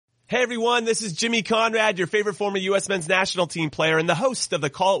Hey everyone, this is Jimmy Conrad, your favorite former U.S. men's national team player and the host of the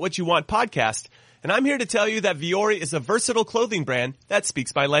Call It What You Want podcast. And I'm here to tell you that Vuori is a versatile clothing brand that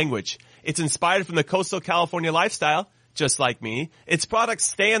speaks my language. It's inspired from the coastal California lifestyle, just like me. Its products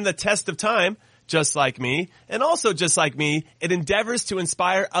stand the test of time, just like me. And also just like me, it endeavors to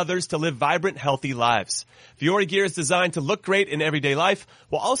inspire others to live vibrant, healthy lives. Vuori gear is designed to look great in everyday life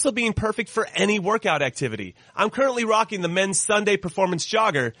while also being perfect for any workout activity. I'm currently rocking the men's Sunday performance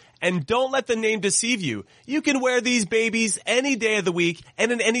jogger, and don't let the name deceive you. You can wear these babies any day of the week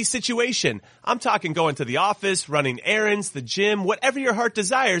and in any situation. I'm talking going to the office, running errands, the gym, whatever your heart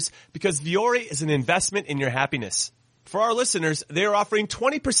desires, because Vuori is an investment in your happiness. For our listeners, they are offering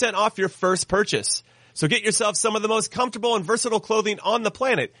 20% off your first purchase. So get yourself some of the most comfortable and versatile clothing on the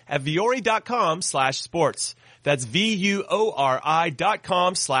planet at vuori.com/sports. That's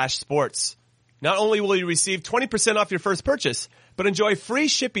VUORI.com/sports. Not only will you receive 20% off your first purchase, but enjoy free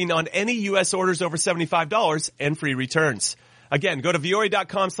shipping on any U.S. orders over $75 and free returns. Again, go to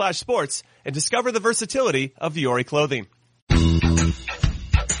vuori.com/sports and discover the versatility of Vuori clothing.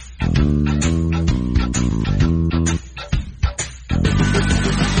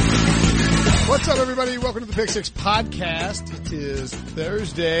 What's up, everybody? Welcome to the Pick Six Podcast. It is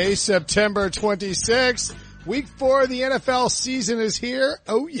Thursday, September 26th. Week 4 of the NFL season is here.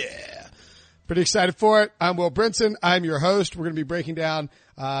 Oh, yeah. Pretty excited for it. I'm Will Brinson. I'm your host. We're going to be breaking down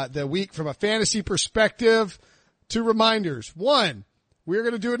the week from a fantasy perspective. 2 reminders. 1, we're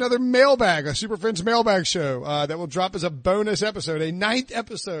going to do another mailbag, a Super Friends mailbag show that will drop as a bonus episode, a 9th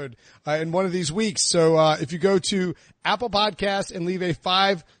episode in one of these weeks. So if you go to Apple Podcasts and leave a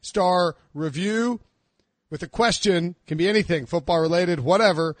 5-star review with a question, can be anything, football related,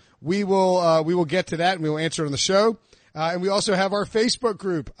 whatever, we will get to that and we will answer it on the show. And we also have our Facebook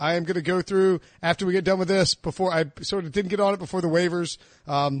group. I am going to go through after we get done with this. Before I sort of didn't get on it before the waivers.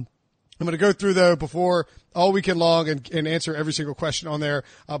 I'm going to go through though before all weekend long and answer every single question on there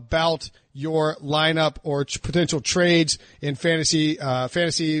about your lineup or potential trades in fantasy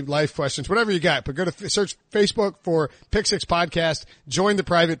life questions, whatever you got. But go to search Facebook for Pick Six Podcast, join the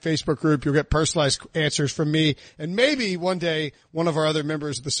private Facebook group. You'll get personalized answers from me and maybe one day one of our other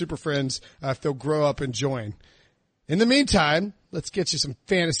members of the Super Friends, if they'll grow up and join. In the meantime, let's get you some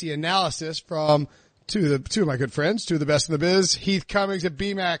fantasy analysis from two of my good friends, 2 of the best in the biz, Heath Cummings at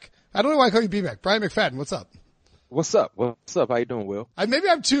BMac. I don't know why I call you BMac. Bryant McFadden, what's up? What's up? What's up? How you doing, Will? Maybe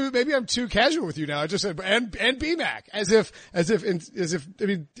I'm too casual with you now. I just said, and BMac, as if, I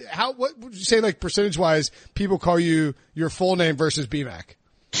mean, what would you say, like, percentage wise, people call you your full name versus BMac?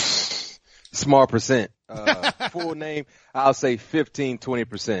 Small percent. Full name, I'll say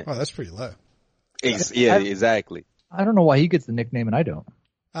 15-20%. Oh, that's pretty low. Yeah, exactly. I don't know why he gets the nickname and I don't.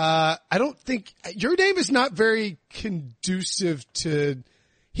 I don't think your name is not very conducive to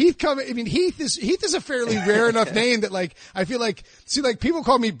Heath Cummings. I mean, Heath is a fairly rare enough name that, like, I feel like, people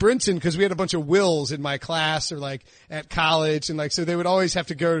call me Brinson because we had a bunch of Wills in my class or like at college, and like, so they would always have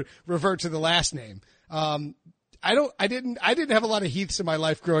to revert to the last name. I didn't have a lot of Heaths in my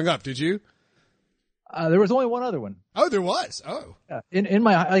life growing up. Did you? There was only one other one. Oh, there was. Oh, in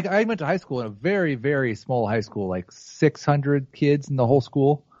my, like, I went to high school in a very, very small high school, like 600 kids in the whole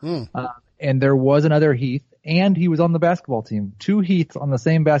school. And there was another Heath. And he was on the basketball team. 2 Heaths on the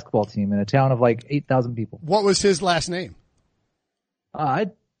same basketball team in a town of like 8,000 people. What was his last name?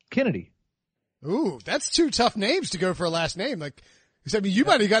 Kennedy. Ooh, that's 2 tough names to go for a last name. Like, I mean, you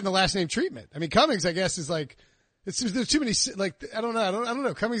might have gotten the last name treatment. I mean, Cummings, I guess, is like, there's too many, like, I don't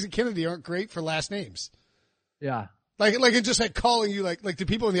know. Cummings and Kennedy aren't great for last names. Yeah. Like, it's just like calling you, like the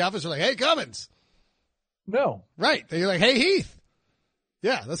people in the office are like, hey, Cummings. No. Right. They're like, hey, Heath.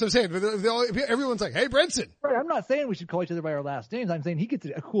 Yeah, that's what I'm saying. But everyone's like, hey, Brinson. Right, I'm not saying we should call each other by our last names. I'm saying he gets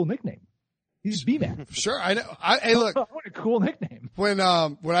a cool nickname. He's BMac. Sure, I know. Hey, look. What a cool nickname. When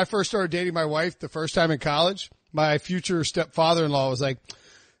I first started dating my wife the first time in college, my future stepfather-in-law was like,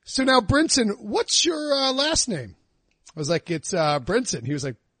 so now, Brinson, what's your last name? I was like, it's Brinson. He was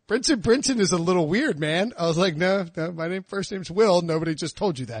like, Brinson is a little weird, man. I was like, no, my first name's Will. Nobody just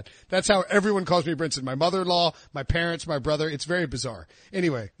told you that. That's how everyone calls me Brinson. My mother-in-law, my parents, my brother. It's very bizarre.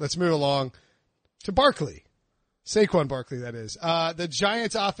 Anyway, let's move along to Barkley. Saquon Barkley, that is. The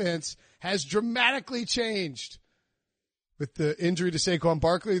Giants offense has dramatically changed with the injury to Saquon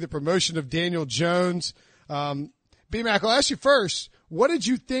Barkley, the promotion of Daniel Jones. B-Mac, I'll ask you first, what did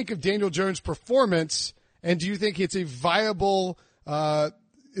you think of Daniel Jones' performance, and do you think it's a viable,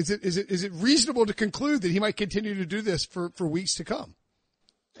 is it reasonable to conclude that he might continue to do this for weeks to come?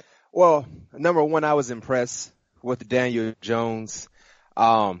 Well, number one, I was impressed with Daniel Jones.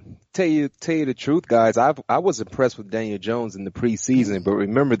 Tell you the truth, guys. I was impressed with Daniel Jones in the preseason, but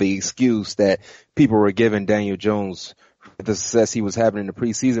remember the excuse that people were giving Daniel Jones for the success he was having in the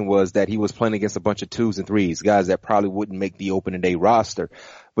preseason was that he was playing against a bunch of 2s and 3s, guys that probably wouldn't make the opening day roster.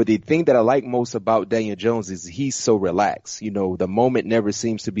 But the thing that I like most about Daniel Jones is he's so relaxed. You know, the moment never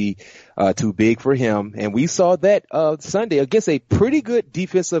seems to be too big for him, and we saw that Sunday against a pretty good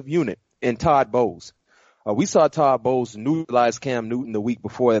defensive unit in Todd Bowles. We saw Todd Bowles neutralize Cam Newton the week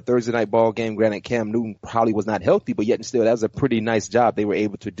before that Thursday night ball game. Granted, Cam Newton probably was not healthy, but yet and still, that was a pretty nice job they were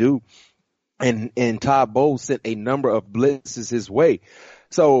able to do. And Todd Bowles sent a number of blitzes his way.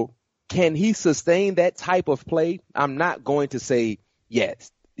 So can he sustain that type of play? I'm not going to say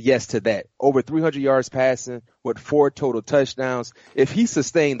yes to that. Over 300 yards passing with 4 total touchdowns. If he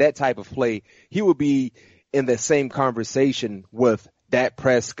sustained that type of play, he would be in the same conversation with Dak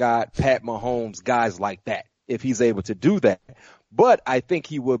Prescott, Pat Mahomes, guys like that, if he's able to do that. But I think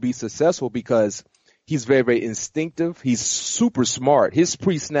he will be successful because he's very, very instinctive. He's super smart. His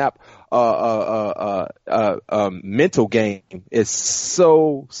pre-snap mental game is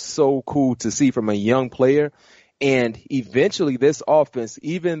so cool to see from a young player. And eventually this offense,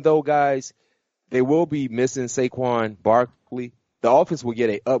 even though, guys, they will be missing Saquon Barkley, the offense will get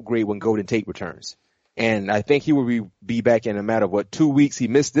an upgrade when Golden Tate returns. And I think he will be back in a matter of 2 weeks. He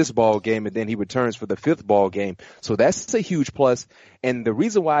missed this ball game and then he returns for the 5th ball game. So that's a huge plus. And the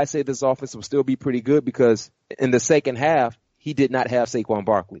reason why I say this offense will still be pretty good because in the second half, he did not have Saquon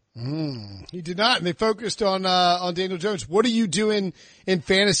Barkley. He did not, and they focused on Daniel Jones. What are you doing in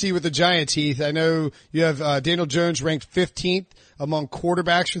fantasy with the Giants, Heath? I know you have Daniel Jones ranked 15th among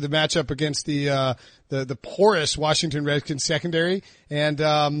quarterbacks for the matchup against the porous Washington Redskins secondary, and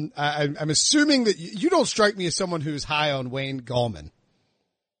I'm assuming that you don't strike me as someone who's high on Wayne Gallman.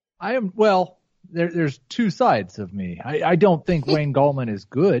 I am. Well, there's two sides of me. I don't think Wayne Gallman is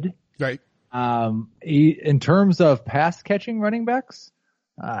good. Right. In terms of pass catching running backs,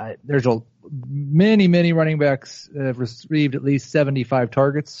 there's many running backs that have received at least 75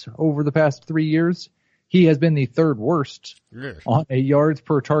 targets over the past 3 years. He has been the 3rd worst on a yards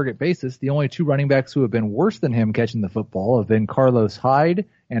per target basis. The only 2 running backs who have been worse than him catching the football have been Carlos Hyde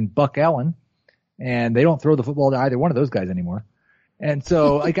and Buck Allen. And they don't throw the football to either one of those guys anymore. And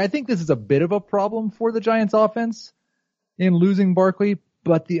so, I think this is a bit of a problem for the Giants offense in losing Barkley.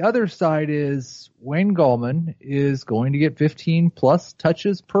 But the other side is Wayne Gallman is going to get 15 plus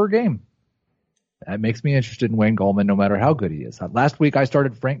touches per game. That makes me interested in Wayne Gallman no matter how good he is. Last week I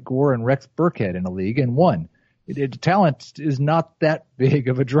started Frank Gore and Rex Burkhead in a league and won. Talent is not that big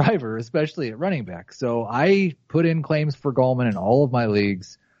of a driver, especially at running back. So I put in claims for Gallman in all of my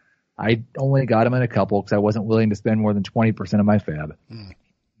leagues. I only got him in a couple because I wasn't willing to spend more than 20% of my fab.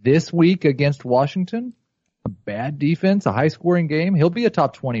 This week against Washington, a bad defense, a high-scoring game, he'll be a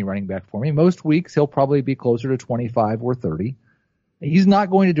top 20 running back for me. Most weeks, he'll probably be closer to 25 or 30. He's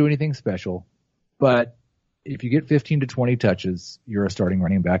not going to do anything special, but if you get 15 to 20 touches, you're a starting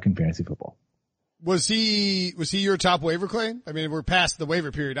running back in fantasy football. Was he your top waiver claim? I mean, we're past the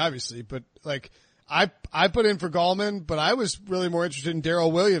waiver period, obviously, but I put in for Gallman, but I was really more interested in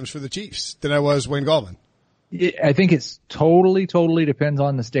Darrell Williams for the Chiefs than I was Wayne Gallman. I think it's totally depends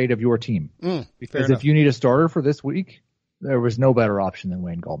on the state of your team. Because if you need a starter for this week, there was no better option than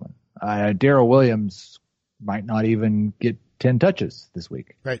Wayne Gallman. Darrell Williams might not even get 10 touches this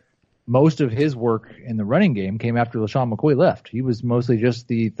week. Right. Most of his work in the running game came after LaShawn McCoy left. He was mostly just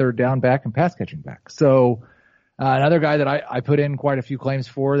the 3rd down back and pass catching back. So another guy that I put in quite a few claims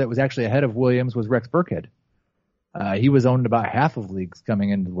for that was actually ahead of Williams was Rex Burkhead. He was owned about half of leagues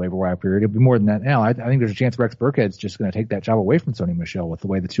coming into the waiver wire period. It'll be more than that now. I think there's a chance Rex Burkhead's just going to take that job away from Sony Michel with the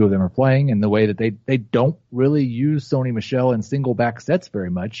way the two of them are playing and the way that they don't really use Sony Michel in single back sets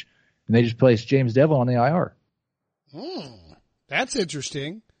very much. And they just place James Devlin on the IR. That's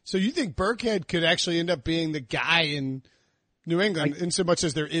interesting. So you think Burkhead could actually end up being the guy in New England in so much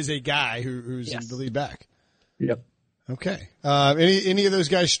as there is a guy who's in the lead back? Yep. Okay. Any of those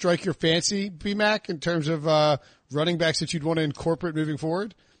guys strike your fancy, BMac, in terms of running backs that you'd want to incorporate moving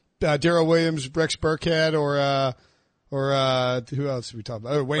forward? Darrell Williams, Rex Burkhead, or who else are we talking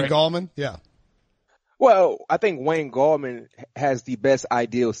about? Oh, Wayne Gallman? Yeah. Well, I think Wayne Gallman has the best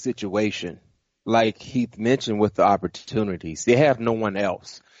ideal situation, like Heath mentioned, with the opportunities. They have no one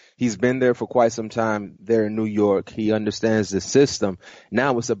else. He's been there for quite some time there in New York. He understands the system.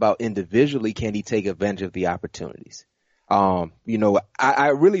 Now it's about individually, can he take advantage of the opportunities? I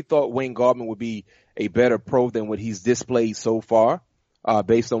really thought Wayne Gallman would be a better pro than what he's displayed so far,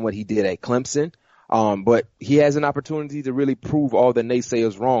 based on what he did at Clemson. But he has an opportunity to really prove all the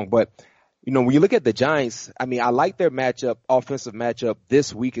naysayers wrong. But You know, when you look at the Giants, I mean, I like their offensive matchup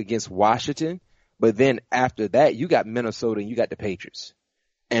this week against Washington, but then after that, you got Minnesota and you got the Patriots.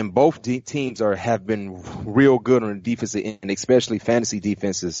 And both teams have been real good on the defensive end, especially fantasy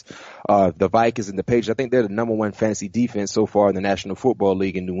defenses. The Vikings and the Patriots, I think they're the number one fantasy defense so far in the National Football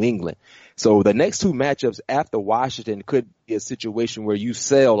League in New England. So the next two matchups after Washington could be a situation where you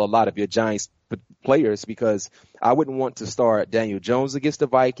sell a lot of your Giants players, because I wouldn't want to start Daniel Jones against the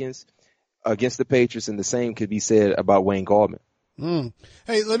Vikings, against the Patriots, and the same could be said about Wayne Gallman.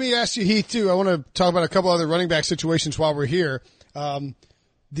 Hey, let me ask you, Heath, too. I want to talk about a couple other running back situations while we're here.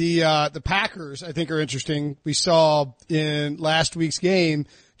 The Packers, I think, are interesting. We saw in last week's game,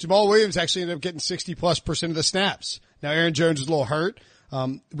 Jamal Williams actually ended up getting 60+% of the snaps. Now, Aaron Jones is a little hurt.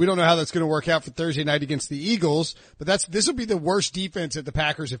 We don't know how that's going to work out for Thursday night against the Eagles, but this will be the worst defense that the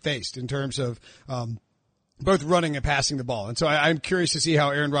Packers have faced in terms of, both running and passing the ball. And so I'm curious to see how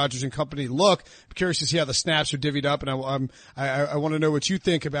Aaron Rodgers and company look. I'm curious to see how the snaps are divvied up. And I want to know what you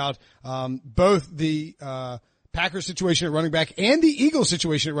think about, both the, Packers situation at running back and the Eagles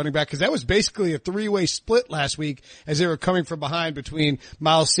situation at running back, because that was basically a three-way split last week as they were coming from behind between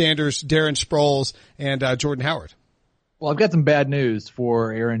Miles Sanders, Darren Sproles, and Jordan Howard. Well, I've got some bad news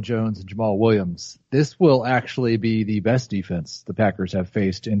for Aaron Jones and Jamal Williams. This will actually be the best defense the Packers have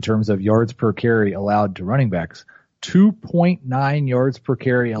faced in terms of yards per carry allowed to running backs. 2.9 yards per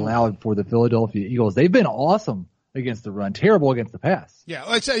carry allowed for the Philadelphia Eagles. They've been awesome against the run, terrible against the pass. Yeah,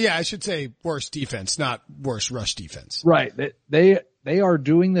 I should say worse defense, not worse rush defense. Right. They are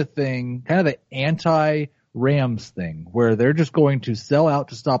doing the thing, kind of the anti-Rams thing, where they're just going to sell out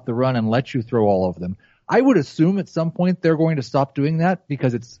to stop the run and let you throw all over them. I would assume at some point they're going to stop doing that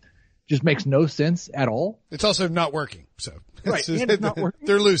because just makes no sense at all. It's also not working. So right, and it's not working.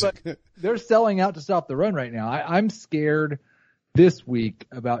 They're losing. They're selling out to stop the run right now. I'm scared this week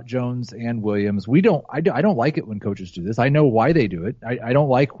about Jones and Williams. I don't like it when coaches do this. I know why they do it. I don't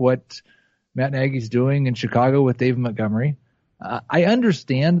like what Matt Nagy's doing in Chicago with David Montgomery. I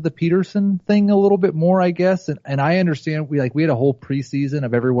understand the Peterson thing a little bit more, I guess. And I understand we had a whole preseason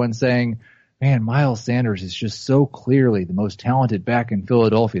of everyone saying, man, Miles Sanders is just so clearly the most talented back in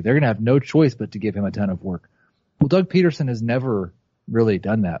Philadelphia. They're going to have no choice but to give him a ton of work. Well, Doug Peterson has never really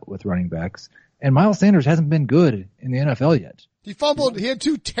done that with running backs. And Miles Sanders hasn't been good in the NFL yet. He fumbled. He had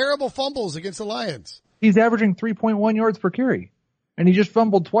two terrible fumbles against the Lions. He's averaging 3.1 yards per carry. And he just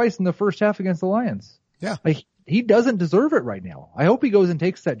fumbled twice in the first half against the Lions. Yeah. He doesn't deserve it right now. I hope he goes and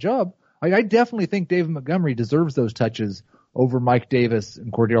takes that job. I definitely think David Montgomery deserves those touches over Mike Davis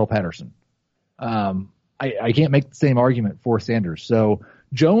and Cordell Patterson. I can't make the same argument for Sanders. So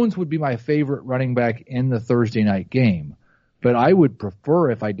Jones would be my favorite running back in the Thursday night game, but I would prefer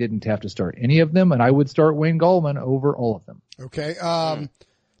if I didn't have to start any of them, and I would start Wayne Gallman over all of them. Okay. And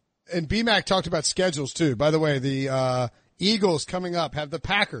BMac talked about schedules too. By the way, the, Eagles coming up have the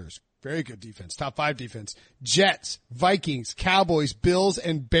Packers. Very good defense. Top 5 defense. Jets, Vikings, Cowboys, Bills,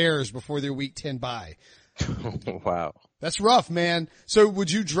 and Bears before their week 10 bye. Wow. That's rough, man. So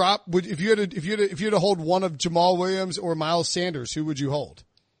would you drop, if you had to hold one of Jamal Williams or Miles Sanders, who would you hold?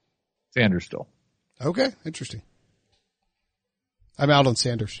 Sanders still. Okay. Interesting. I'm out on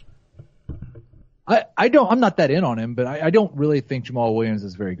Sanders. I'm not that in on him, but I don't really think Jamal Williams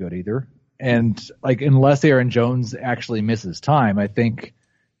is very good either. And unless Aaron Jones actually misses time, I think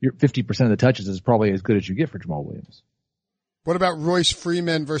your 50% of the touches is probably as good as you get for Jamal Williams. What about Royce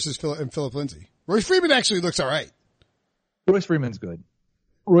Freeman versus Phillip Lindsay? Royce Freeman actually looks all right. Royce Freeman's good.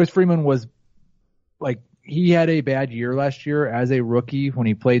 Royce Freeman was he had a bad year last year as a rookie when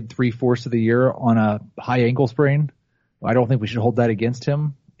he played 3/4 of the year on a high ankle sprain. I don't think we should hold that against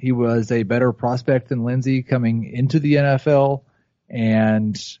him. He was a better prospect than Lindsay coming into the NFL,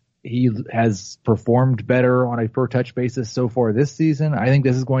 and he has performed better on a per touch basis so far this season. I think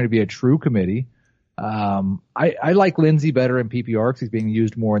this is going to be a true committee. I like Lindsay better in PPR because he's being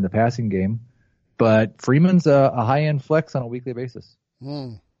used more in the passing game, but Freeman's a high end flex on a weekly basis.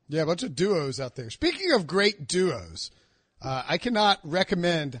 Yeah, a bunch of duos out there. Speaking of great duos, I cannot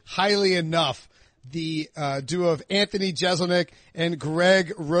recommend highly enough the duo of Anthony Jeselnik and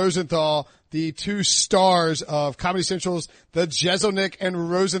Greg Rosenthal, the two stars of Comedy Central's The Jeselnik and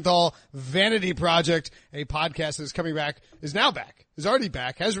Rosenthal Vanity Project, a podcast that is coming back, is already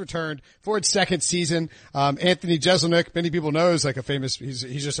back, has returned for its second season. Anthony Jeselnik, many people know, is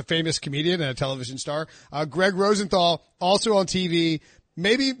he's just a famous comedian and a television star. Greg Rosenthal, also on TV,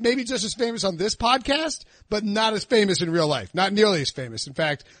 maybe just as famous on this podcast, but not as famous in real life. Not nearly as famous. In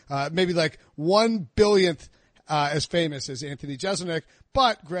fact, maybe 1/1000th as famous as Anthony Jeselnik,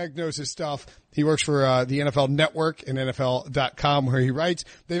 but Greg knows his stuff. He works for the NFL Network and NFL.com where he writes.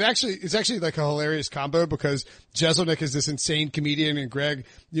 It's actually like a hilarious combo because Jeselnik is this insane comedian and Greg,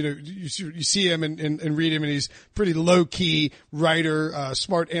 you see him and read him and he's pretty low key writer,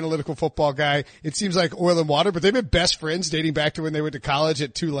 smart analytical football guy. It seems like oil and water, but they've been best friends dating back to when they went to college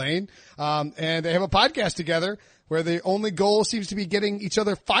at Tulane. And they have a podcast together where the only goal seems to be getting each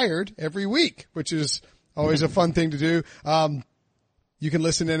other fired every week, which is always a fun thing to do. You can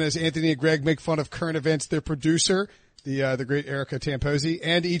listen in as Anthony and Greg make fun of current events. Their producer, the great Erica Tamposi,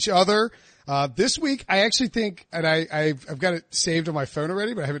 and each other. This week, I actually think, and I've got it saved on my phone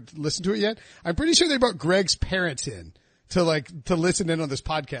already, but I haven't listened to it yet. I'm pretty sure they brought Greg's parents in to listen in on this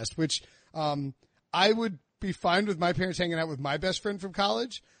podcast, which, I would be fine with my parents hanging out with my best friend from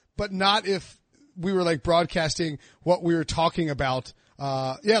college, but not if we were like broadcasting what we were talking about.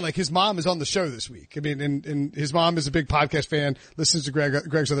 Like his mom is on the show this week. I mean, and his mom is a big podcast fan, listens to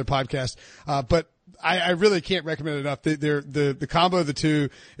Greg's other podcast. But I really can't recommend it enough. The combo of the two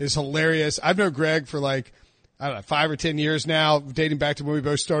is hilarious. I've known Greg for like, I don't know, 5 or 10 years now, dating back to when we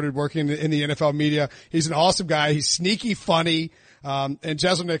both started working in the NFL media. He's an awesome guy. He's sneaky funny. And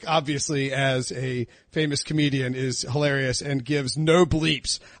Jeselnik, obviously, as a famous comedian, is hilarious and gives no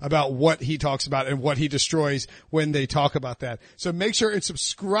bleeps about what he talks about and what he destroys when they talk about that. So make sure and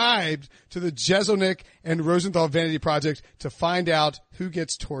subscribe to the Jeselnik and Rosenthal Vanity Project to find out who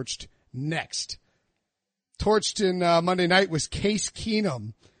gets torched next. Torched in Monday night was Case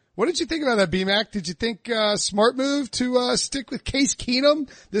Keenum. What did you think about that, BMac? Did you think smart move to stick with Case Keenum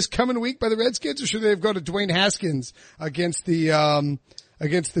this coming week by the Redskins, or should they have gone to Dwayne Haskins against the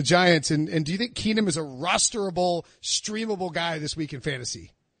Giants? And do you think Keenum is a rosterable, streamable guy this week in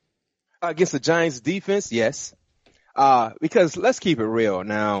fantasy? Against the Giants defense, yes. Because let's keep it real.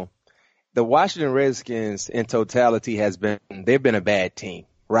 Now, the Washington Redskins in totality they've been a bad team,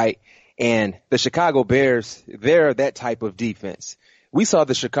 right? And the Chicago Bears, they're that type of defense. We saw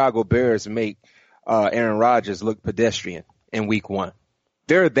the Chicago Bears make Aaron Rodgers look pedestrian in week 1.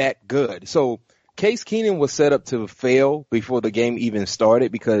 They're that good. So Case Keenum was set up to fail before the game even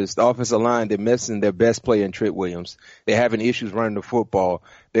started because the offensive line, they're missing their best player in Trent Williams. They're having issues running the football.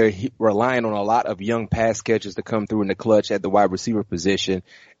 They're relying on a lot of young pass catchers to come through in the clutch at the wide receiver position.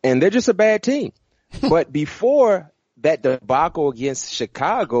 And they're just a bad team. But before that debacle against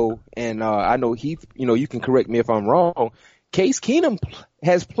Chicago, and I know Heath, you can correct me if I'm wrong, Case Keenum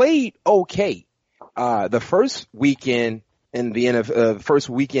has played okay. The first weekend in the first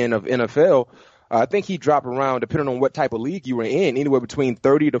weekend of NFL, I think he dropped around, depending on what type of league you were in, anywhere between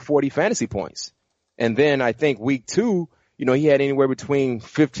 30 to 40 fantasy points. And then I think week 2, he had anywhere between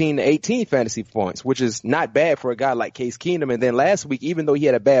 15 to 18 fantasy points, which is not bad for a guy like Case Keenum. And then last week, even though he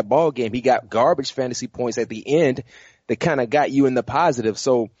had a bad ball game, he got garbage fantasy points at the end that kind of got you in the positive.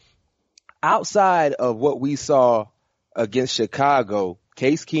 So outside of what we saw against Chicago,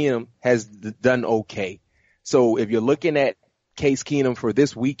 Case Keenum has done okay. So if you're looking at Case Keenum for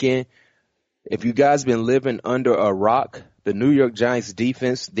this weekend, if you guys been living under a rock, the New York Giants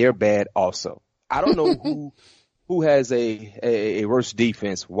defense, they're bad also. I don't know who has a worse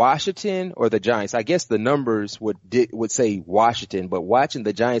defense, Washington or the Giants. I guess the numbers would say Washington, but watching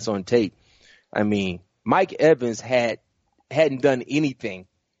the Giants on tape, I mean, Mike Evans hadn't done anything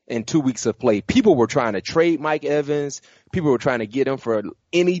in 2 weeks of play. People were trying to trade Mike Evans. People were trying to get him for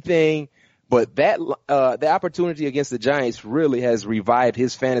anything. But the opportunity against the Giants really has revived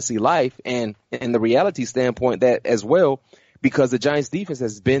his fantasy life and the reality standpoint that as well, because the Giants defense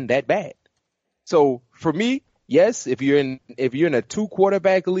has been that bad. So for me, yes, if you're in a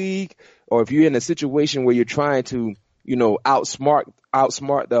 2-quarterback league or if you're in a situation where you're trying to,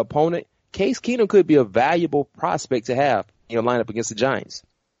 outsmart the opponent, Case Keenum could be a valuable prospect to have in your lineup against the Giants.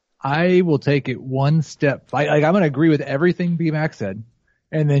 I will take it one step. I'm going to agree with everything BMac said,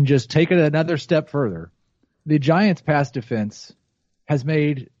 and then just take it another step further. The Giants' pass defense has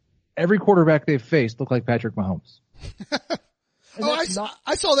made every quarterback they've faced look like Patrick Mahomes.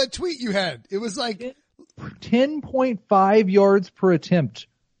 I saw that tweet you had. It was like 10.5 yards per attempt.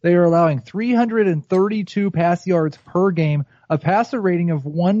 They are allowing 332 pass yards per game, a passer rating of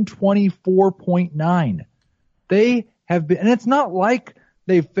 124.9. They have been, and it's not like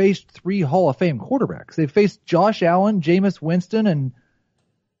they've faced 3 Hall of Fame quarterbacks. They've faced Josh Allen, Jameis Winston, and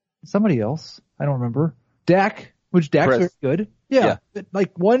somebody else. I don't remember. Dak's very good. Yeah.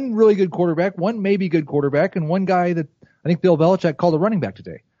 Like one really good quarterback, one maybe good quarterback, and one guy that I think Bill Belichick called a running back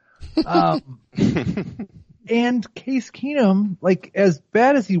today. And Case Keenum, like as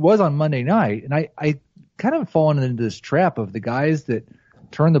bad as he was on Monday night, and I kind of fallen into this trap of the guys that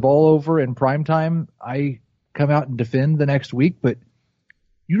turn the ball over in primetime. I come out and defend the next week, but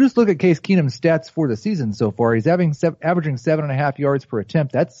you just look at Case Keenum's stats for the season so far. He's averaging 7.5 yards per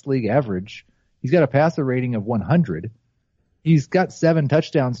attempt. That's league average. He's got a passer rating of 100. He's got 7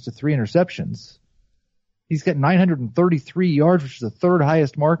 touchdowns to 3 interceptions. He's got 933 yards, which is the third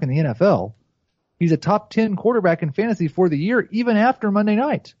highest mark in the NFL. He's a top 10 quarterback in fantasy for the year, even after Monday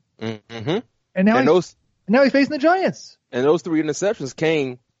night. Mm-hmm. And now he's facing the Giants. And those 3 interceptions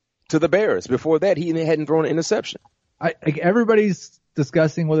came to the Bears. Before that, he hadn't thrown an interception. Everybody's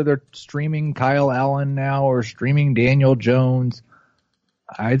discussing whether they're streaming Kyle Allen now or streaming Daniel Jones.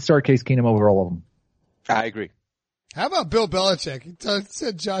 I'd start Case Keenum over all of them. I agree. How about Bill Belichick? He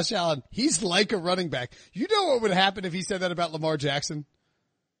said Josh Allen, he's like a running back. You know what would happen if he said that about Lamar Jackson?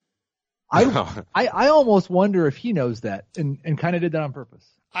 I almost wonder if he knows that and kind of did that on purpose.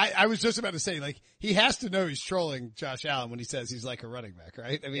 I was just about to say, like, he has to know he's trolling Josh Allen when he says he's like a running back,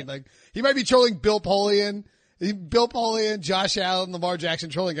 right? I mean, like, he might be trolling Bill Polian, Josh Allen, Lamar Jackson,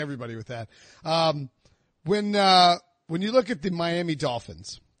 trolling everybody with that. When you look at the Miami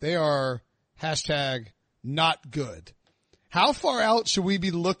Dolphins, they are #not good. How far out should we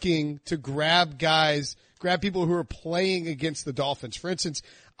be looking to grab people who are playing against the Dolphins? For instance,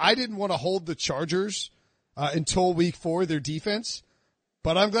 I didn't want to hold the Chargers until week 4, their defense,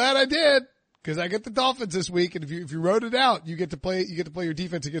 but I'm glad I did because I get the Dolphins this week. And if you wrote it out, you get to play your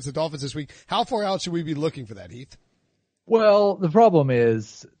defense against the Dolphins this week. How far out should we be looking for that, Heath? Well, the problem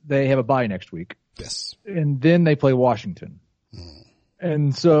is they have a bye next week. Yes. And then they play Washington.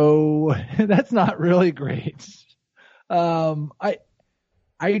 And so that's not really great. I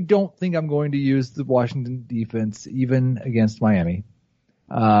don't think I'm going to use the Washington defense even against Miami.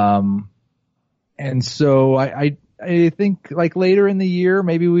 And so I think like later in the year,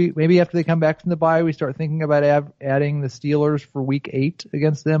 maybe after they come back from the bye, we start thinking about adding the Steelers for week 8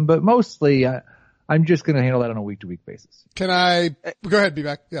 against them. But mostly, I'm just going to handle that on a week to week basis. Can I go ahead,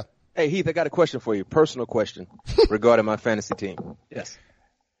 BMac? Yeah. Hey, Heath, I got a question for you. Personal question regarding my fantasy team. Yes.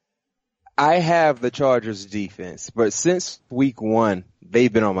 I have the Chargers defense, but since week 1,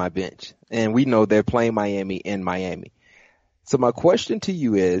 they've been on my bench. And we know they're playing Miami in Miami. So my question to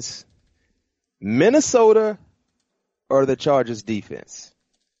you is, Minnesota or the Chargers defense?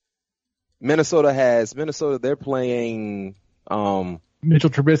 Minnesota, they're playing,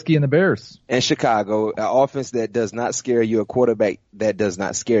 Mitchell Trubisky and the Bears. And Chicago, an offense that does not scare you, a quarterback that does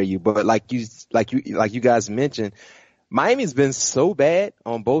not scare you. But like you guys mentioned, Miami's been so bad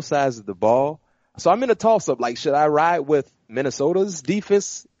on both sides of the ball. So I'm in a toss-up. Like, should I ride with Minnesota's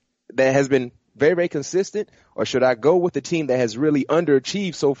defense that has been very, very consistent, or should I go with the team that has really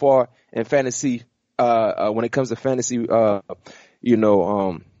underachieved so far in fantasy, when it comes to fantasy,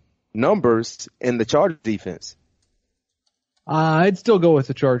 numbers in the Chargers defense? I'd still go with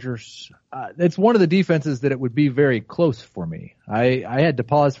the Chargers. It's one of the defenses that it would be very close for me. I had to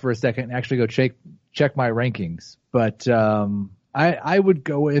pause for a second and actually go check my rankings. But I would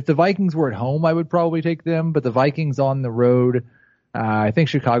go, if the Vikings were at home, I would probably take them. But the Vikings on the road, I think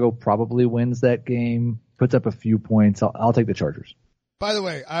Chicago probably wins that game, puts up a few points. I'll take the Chargers. By the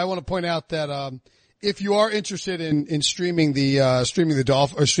way, I want to point out that if you are interested in streaming against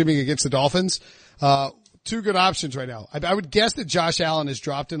the Dolphins, 2 good options right now. I would guess that Josh Allen is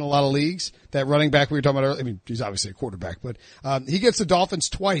dropped in a lot of leagues. That running back we were talking about earlier, I mean, he's obviously a quarterback, but he gets the Dolphins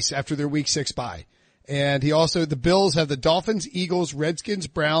twice after their week 6 bye. And the Bills have the Dolphins, Eagles, Redskins,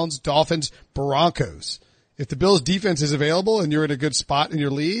 Browns, Dolphins, Broncos. If the Bills defense is available and you're in a good spot in your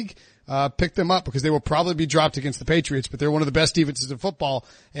league, pick them up because they will probably be dropped against the Patriots, but they're one of the best defenses in football.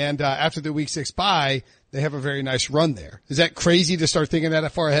 And after the week 6 bye, they have a very nice run there. Is that crazy to start thinking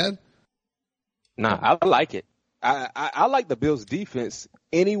that far ahead? Nah, I like it. I like the Bills defense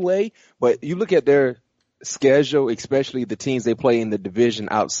anyway, but you look at their schedule, especially the teams they play in the division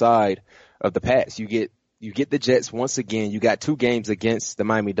outside of the Pats. You get the Jets once again. You got 2 games against the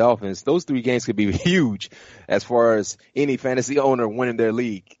Miami Dolphins. Those 3 games could be huge as far as any fantasy owner winning their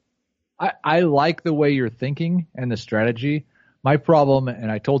league. I like the way you're thinking and the strategy. My problem, and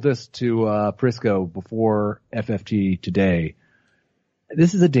I told this to Prisco before FFT today,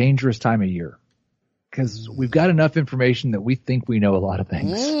 this is a dangerous time of year. Because we've got enough information that we think we know a lot of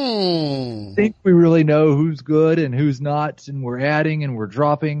things. I think we really know who's good and who's not, and we're adding and we're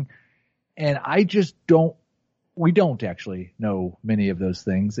dropping. And we don't actually know many of those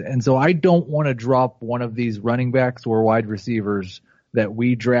things. And so I don't want to drop one of these running backs or wide receivers that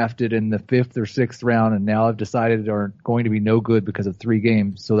we drafted in the 5th or 6th round and now have decided are going to be no good because of 3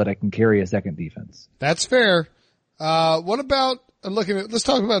 games so that I can carry a second defense. That's fair. What about let's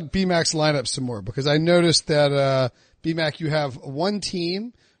talk about BMac's lineup some more, because I noticed that, BMac, you have one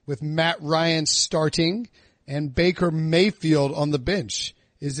team with Matt Ryan starting and Baker Mayfield on the bench.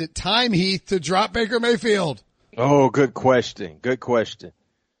 Is it time, Heath, to drop Baker Mayfield? Oh, good question. Good question.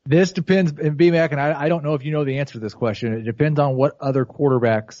 This depends, and BMac, and I don't know if you know the answer to this question. It depends on what other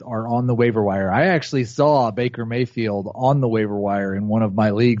quarterbacks are on the waiver wire. I actually saw Baker Mayfield on the waiver wire in one of my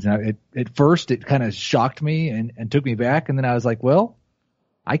leagues, and at first it kind of shocked me and took me back, and then I was like, well,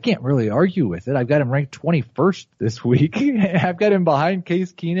 I can't really argue with it. I've got him ranked 21st this week. I've got him behind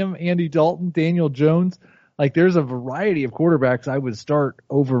Case Keenum, Andy Dalton, Daniel Jones. Like, there's a variety of quarterbacks I would start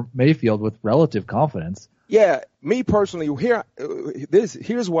over Mayfield with relative confidence. Yeah, me personally,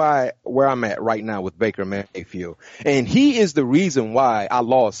 here's where I'm at right now with Baker Mayfield. And he is the reason why I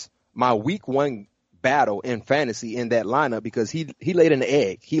lost my week 1 battle in fantasy in that lineup, because he laid an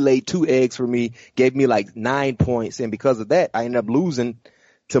egg. He laid 2 eggs for me, gave me like 9 points. And because of that, I ended up losing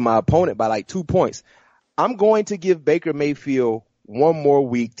to my opponent by like 2 points. I'm going to give Baker Mayfield one more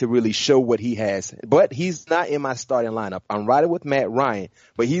week to really show what he has. But he's not in my starting lineup. I'm riding with Matt Ryan,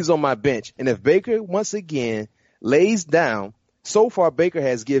 but he's on my bench. And if Baker once again lays down, so far Baker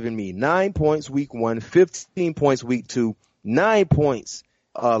has given me 9 points week 1, 15 points week 2, 9 points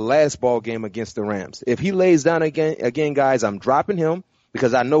last ball game against the Rams. If he lays down again, guys, I'm dropping him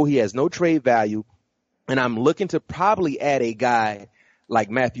because I know he has no trade value, and I'm looking to probably add a guy like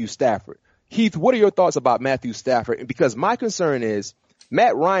Matthew Stafford. Heath, what are your thoughts about Matthew Stafford? Because my concern is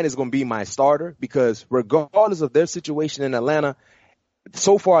Matt Ryan is going to be my starter, because regardless of their situation in Atlanta,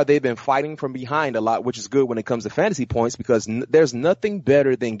 so far they've been fighting from behind a lot, which is good when it comes to fantasy points, because there's nothing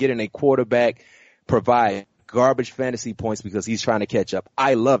better than getting a quarterback provide garbage fantasy points because he's trying to catch up.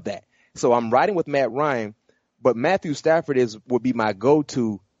 I love that. So I'm riding with Matt Ryan, but Matthew Stafford would be my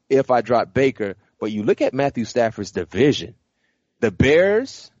go-to if I drop Baker. But you look at Matthew Stafford's division, the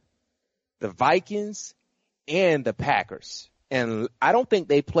Bears, the Vikings, and the Packers. And I don't think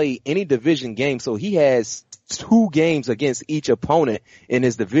they play any division games, so he has 2 games against each opponent in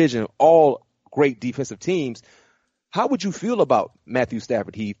his division, all great defensive teams. How would you feel about Matthew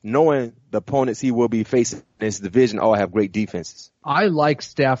Stafford, Heath, knowing the opponents he will be facing in his division all have great defenses? I like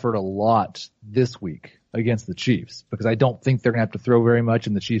Stafford a lot this week against the Chiefs, because I don't think they're going to have to throw very much,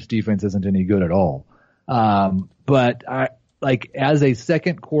 and the Chiefs defense isn't any good at all. But as a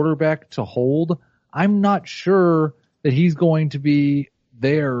second quarterback to hold, I'm not sure that he's going to be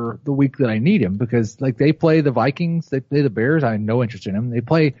there the week that I need him, because they play the Vikings, they play the Bears. I have no interest in him. They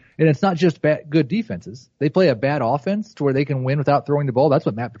play, and it's not just good defenses. They play a bad offense to where they can win without throwing the ball. That's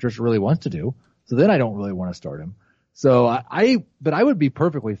what Matt Patricia really wants to do. So then I don't really want to start him. So but I would be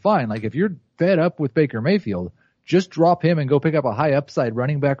perfectly fine. Like, if you're fed up with Baker Mayfield, just drop him and go pick up a high upside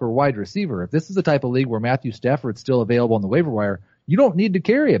running back or wide receiver. If this is the type of league where Matthew Stafford's still available on the waiver wire, you don't need to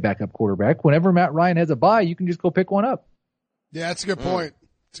carry a backup quarterback. Whenever Matt Ryan has a bye, you can just go pick one up. Yeah, that's a good point.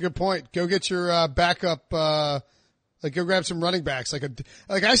 It's a good point. Go get your backup. Go grab some running backs.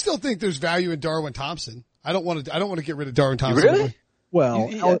 I still think there's value in Darwin Thompson. I don't want to get rid of Darwin Thompson. Really?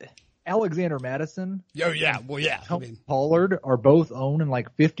 Well, Alexander Madison. Oh yeah. Well, yeah. Pollard are both owned in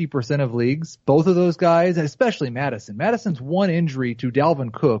 50% of leagues. Both of those guys, and especially Madison. Madison's one injury to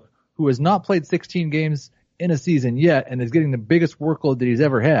Dalvin Cook, who has not played 16 games in a season yet and is getting the biggest workload that he's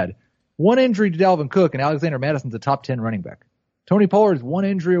ever had. One injury to Dalvin Cook, and Alexander Madison's a top 10 running back. Tony Pollard is one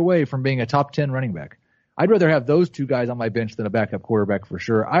injury away from being a top 10 running back. I'd rather have those 2 guys on my bench than a backup quarterback for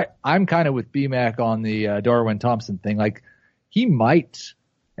sure. I'm kind of with BMac on the Darwin Thompson thing. He might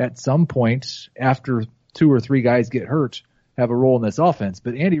at some point after 2 or 3 guys get hurt have a role in this offense,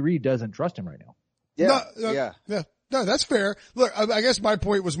 but Andy Reid doesn't trust him right now. Yeah. No, that's fair. Look, I guess my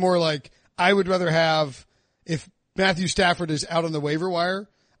point was more I would rather have, if Matthew Stafford is out on the waiver wire,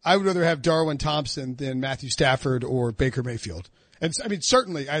 I would rather have Darwin Thompson than Matthew Stafford or Baker Mayfield. And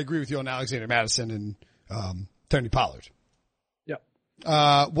certainly I agree with you on Alexander Madison and Tony Pollard. Yep.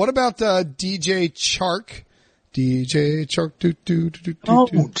 What about DJ Chark? DJ Chark.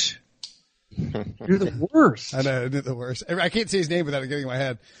 Don't. You're the worst. I know, the worst. I can't say his name without it getting in my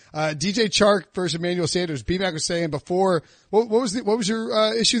head. DJ Chark versus Emmanuel Sanders. BMac was saying before, what was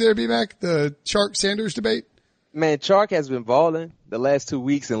your issue there, BMac? The Chark Sanders debate? Man, Chark has been balling the last 2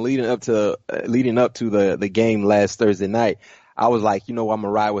 weeks and leading up to the game last Thursday night. I was like, I'm going to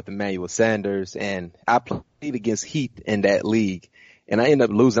ride with Emmanuel Sanders, and I played against Heath in that league, and I ended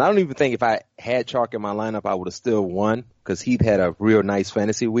up losing. I don't even think if I had Chark in my lineup, I would have still won, because Heath had a real nice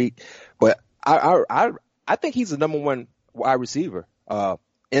fantasy week. But I think he's the number 1 wide receiver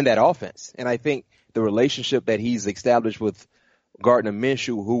in that offense, and I think the relationship that he's established with Gardner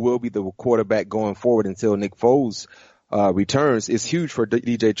Minshew, who will be the quarterback going forward until Nick Foles returns, is huge for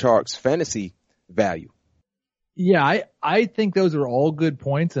DJ Chark's fantasy value. Yeah, I think those are all good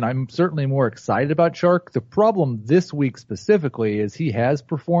points, and I'm certainly more excited about Chark. The problem this week specifically is he has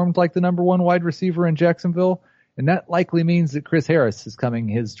performed like the number one wide receiver in Jacksonville, and that likely means that Chris Harris is coming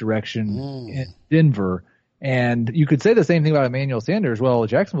his direction in Denver. And you could say the same thing about Emmanuel Sanders. Well,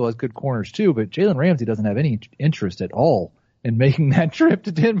 Jacksonville has good corners too, but Jalen Ramsey doesn't have any interest at all in making that trip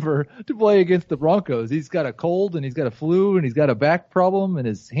to Denver to play against the Broncos. He's got a cold and he's got a flu and he's got a back problem and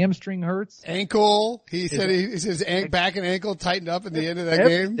his hamstring hurts. Ankle. He said his back and ankle tightened up at the end of that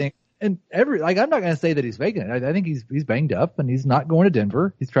game. And I'm not going to say that he's faking it. I think he's banged up and he's not going to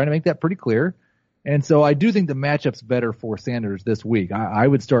Denver. He's trying to make that pretty clear. And so I do think the matchup's better for Sanders this week. I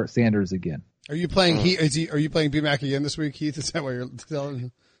would start Sanders again. Are you playing Heath? Are you playing BMac again this week, Heath? Is that what you're telling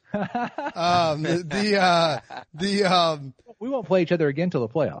him? We won't play each other again till the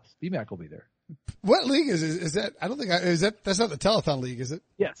playoffs. BMac will be there. What league is that? I don't think that's not the telethon league, is it?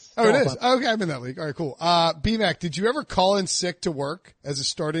 Yes. Oh, it is. Okay, I'm in that league. All right, cool. BMac, did you ever call in sick to work as a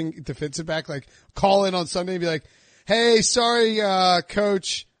starting defensive back? Like call in on Sunday and be like, "Hey, sorry,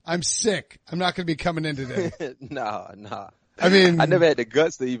 coach, I'm sick. I'm not going to be coming in today." Nah. I mean, I never had the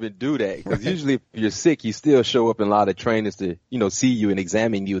guts to even do that because usually if you're sick, you still show up in a lot of trainers to, see you and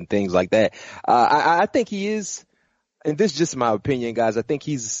examine you and things like that. I think he is, and this is just my opinion, guys. I think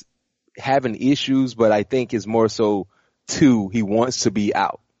he's having issues, but I think it's more so he wants to be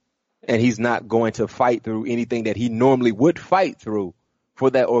out and he's not going to fight through anything that he normally would fight through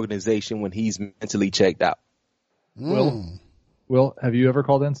for that organization when he's mentally checked out. Will, have you ever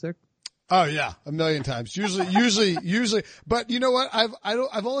called in sick? Oh yeah, a million times. Usually. But you know what? I've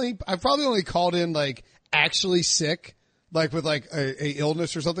probably only called in like actually sick, like with like a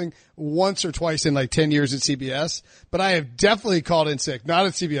illness or something once or twice in like 10 years at CBS. But I have definitely called in sick, not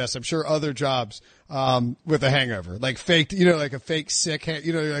at CBS. I'm sure other jobs, with a hangover, like faked, like a fake sick,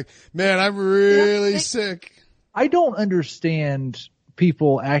 you're like, man, I'm really sick. I don't understand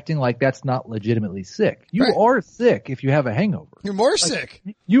people acting like that's not legitimately sick. You Right. are sick if you have a hangover. You're more sick.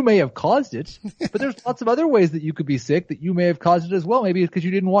 You may have caused it, but there's lots of other ways that you could be sick that you may have caused it as well. Maybe it's because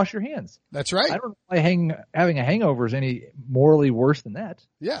you didn't wash your hands. That's right. I don't know why having a hangover is any morally worse than that.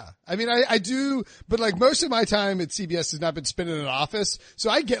 Yeah. I mean, I do, but like most of my time at CBS has not been spent in an office.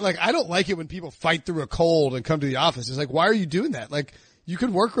 So I get like, I don't like it when people fight through a cold and come to the office. It's like, why are you doing that? Like you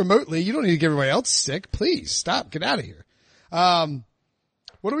can work remotely. You don't need to get everybody else sick. Please stop. Get out of here.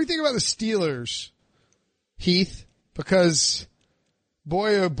 What do we think about the Steelers, Heath? Because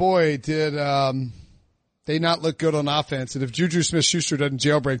boy, oh boy, did they not look good on offense. And if Juju Smith-Schuster doesn't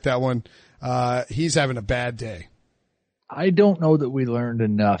jailbreak that one, he's having a bad day. I don't know that we learned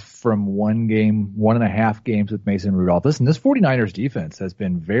enough from 1.5 games with Mason Rudolph. Listen, this 49ers defense has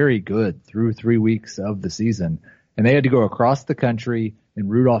been very good through 3 weeks of the season, and they had to go across the country in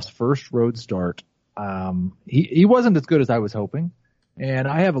Rudolph's first road start. He wasn't as good as I was hoping. And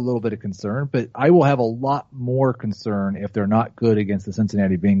I have a little bit of concern, but I will have a lot more concern if they're not good against the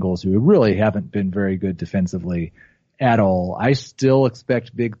Cincinnati Bengals, who really haven't been very good defensively at all. I still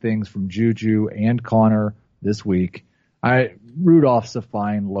expect big things from Juju and Connor this week. Rudolph's a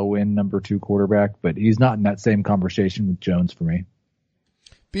fine low-end number 2 quarterback, but he's not in that same conversation with Jones for me.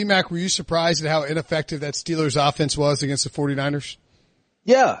 BMac, were you surprised at how ineffective that Steelers offense was against the 49ers?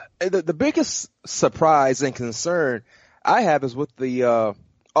 Yeah. The biggest surprise and concern I have is with the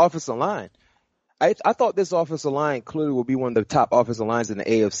offensive line. I thought this offensive line clearly will be one of the top offensive lines in the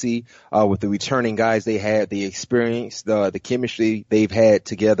AFC with the returning guys they had, the experience, the chemistry they've had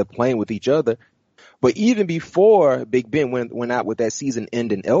together playing with each other. But even before Big Ben went out with that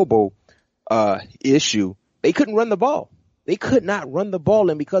season-ending elbow issue, they couldn't run the ball. They could not run the ball,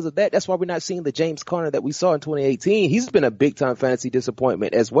 and because of that, that's why we're not seeing the James Conner that we saw in 2018. He's been a big-time fantasy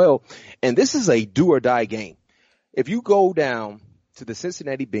disappointment as well, and this is a do-or-die game. If you go down to the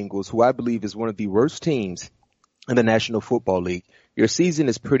Cincinnati Bengals, who I believe is one of the worst teams in the National Football League, your season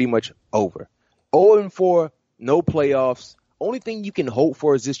is pretty much over. 0-4, no playoffs. Only thing you can hope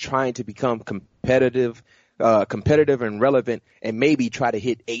for is just trying to become competitive and relevant, and maybe try to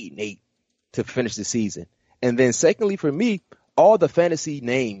hit 8-8 to finish the season. And then secondly, for me, all the fantasy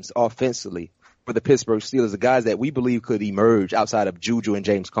names offensively for the Pittsburgh Steelers, the guys that we believe could emerge outside of Juju and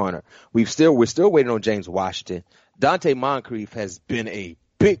James Conner. We're still waiting on James Washington. Dante Moncrief has been a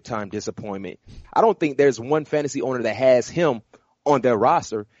big time disappointment. I don't think there's one fantasy owner that has him on their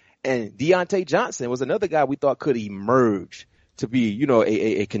roster. And Deontay Johnson was another guy we thought could emerge to be,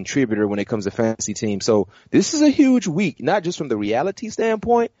 a contributor when it comes to fantasy teams. So this is a huge week, not just from the reality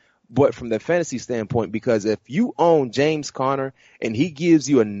standpoint, but from the fantasy standpoint, because if you own James Conner and he gives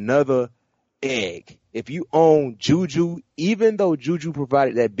you another egg, if you own Juju, even though Juju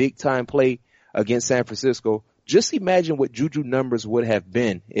provided that big time play against San Francisco, just imagine what Juju numbers would have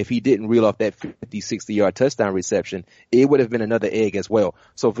been if he didn't reel off that 50, 60-yard touchdown reception. It would have been another egg as well.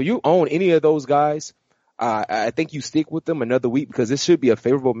 So if you own any of those guys, I think you stick with them another week because this should be a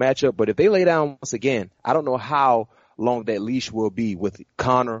favorable matchup. But if they lay down once again, I don't know how long that leash will be with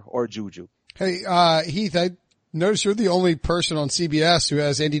Connor or Juju. Hey, Heath, I noticed you're the only person on CBS who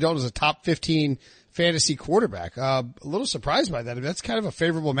has Andy Dalton as a top 15 fantasy quarterback. A little surprised by that. I mean, that's kind of a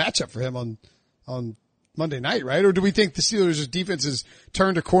favorable matchup for him on Monday night, right? Or do we think the Steelers' defense has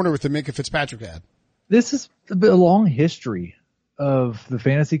turned a corner with the Minkah Fitzpatrick ad? This is a long history of the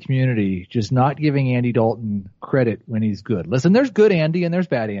fantasy community just not giving Andy Dalton credit when he's good. Listen, there's good Andy and there's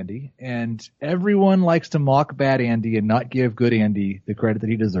bad Andy, and everyone likes to mock bad Andy and not give good Andy the credit that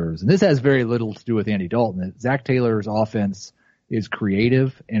he deserves. And this has very little to do with Andy Dalton. Zach Taylor's offense is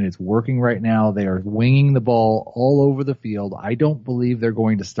creative and it's working right now. They are winging the ball all over the field. I don't believe they're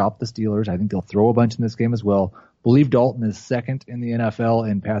going to stop the Steelers. I think they'll throw a bunch in this game as well. Believe Dalton is second in the NFL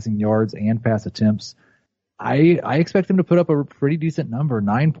in passing yards and pass attempts. I expect them to put up a pretty decent number,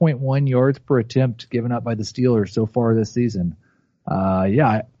 9.1 yards per attempt given up by the Steelers so far this season.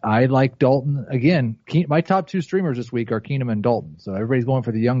 I like Dalton. Again, my top two streamers this week are Keenum and Dalton. So everybody's going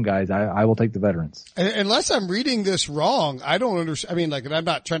for the young guys. I will take the veterans. Unless I'm reading this wrong, I don't understand. I mean, and I'm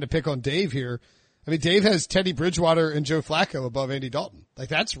not trying to pick on Dave here. I mean, Dave has Teddy Bridgewater and Joe Flacco above Andy Dalton.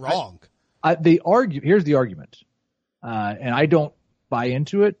 That's wrong. Here's the argument. And I don't buy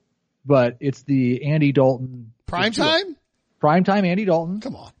into it, but it's the Andy Dalton. Primetime Andy Dalton.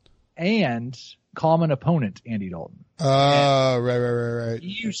 Come on. And common opponent Andy Dalton. Right.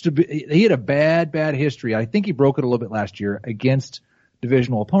 He had a bad history. I think he broke it a little bit last year against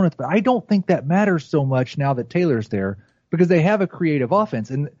divisional opponents, but I don't think that matters so much now that Taylor's there because they have a creative offense.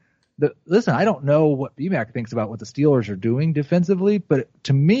 And listen, I don't know what BMac thinks about what the Steelers are doing defensively, but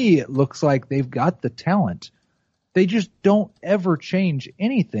to me, it looks like they've got the talent. They just don't ever change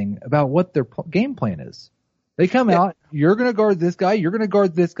anything about what their game plan is. They come out, you're going to guard this guy, you're going to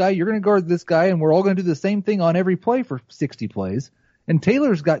guard this guy, you're going to guard this guy, and we're all going to do the same thing on every play for 60 plays. And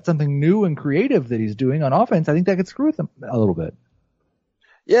Taylor's got something new and creative that he's doing on offense. I think that could screw with them a little bit.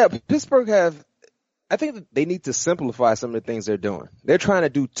 Yeah, Pittsburgh I think that they need to simplify some of the things they're doing. They're trying to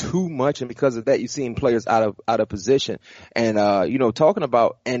do too much, and because of that, you're seeing players out of position. And, talking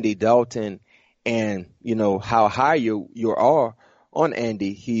about Andy Dalton and, how high you are on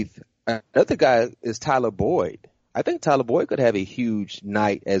Andy, Heath, another guy is Tyler Boyd. I think Tyler Boyd could have a huge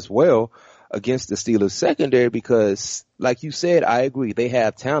night as well against the Steelers secondary because, like you said, I agree, they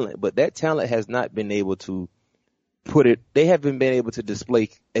have talent, but that talent has not been able to they haven't been able to display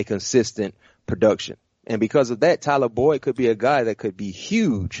a consistent production. And because of that, Tyler Boyd could be a guy that could be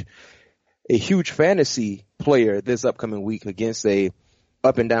a huge fantasy player this upcoming week against a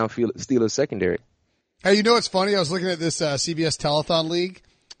up and down field Steelers secondary. Hey, it's funny? I was looking at this CBS Telethon League,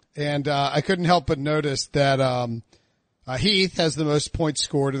 and I couldn't help but notice that Heath has the most points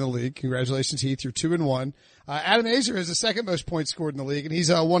scored in the league. Congratulations, Heath. You're 2-1. Adam Azer has the second most points scored in the league, and he's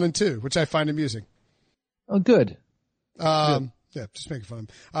 1-2, which I find amusing. Oh, good. Yeah, just making fun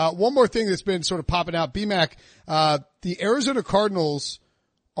of him. One more thing that's been sort of popping out. BMac, the Arizona Cardinals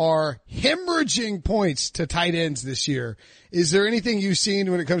are hemorrhaging points to tight ends this year. Is there anything you've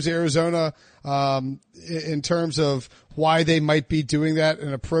seen when it comes to Arizona, in terms of why they might be doing that,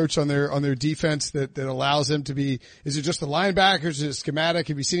 an approach on their defense that allows them to be, is it just the linebackers? Is it schematic?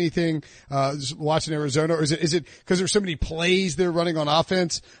 Have you seen anything, just watching Arizona? Or is it because there's so many plays they're running on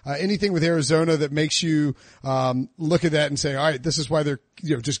offense? Anything with Arizona that makes you, look at that and say, all right, this is why they're,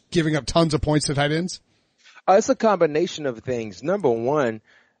 just giving up tons of points to tight ends? It's a combination of things. Number one,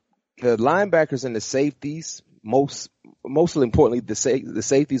 the linebackers and the safeties, mostly importantly, the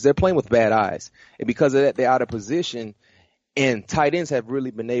safeties, they're playing with bad eyes. And because of that, they're out of position. And tight ends have really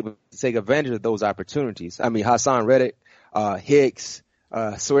been able to take advantage of those opportunities. I mean, Hassan Reddick, Hicks,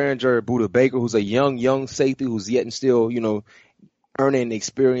 Swearinger, Buda Baker, who's a young safety who's yet and still, earning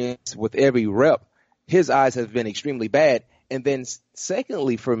experience with every rep. His eyes have been extremely bad. And then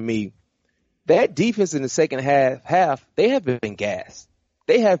secondly, for me, that defense in the second half, they have been gassed.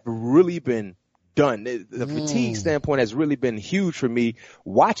 They have really been done. The fatigue standpoint has really been huge for me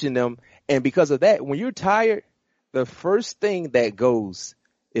watching them. And because of that, when you're tired, the first thing that goes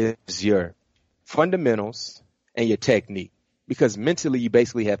is your fundamentals and your technique, because mentally you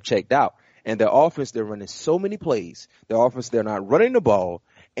basically have checked out. And their offense, they're running so many plays. Their offense, they're not running the ball.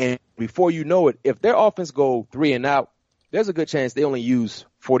 And before you know it, if their offense go 3 and out, there's a good chance they only use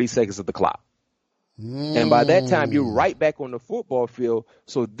 40 seconds of the clock. And by that time, you're right back on the football field.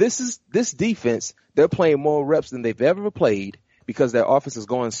 So this defense, they're playing more reps than they've ever played because their offense is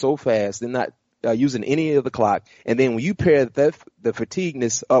going so fast. They're not using any of the clock. And then when you pair the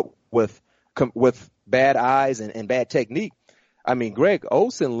fatigueness up with bad eyes and bad technique, I mean, Greg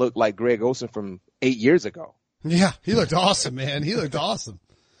Olsen looked like Greg Olsen from 8 years ago. Yeah, he looked awesome, man. He looked awesome.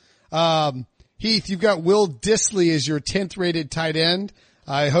 Heath, you've got Will Dissly as your 10th rated tight end.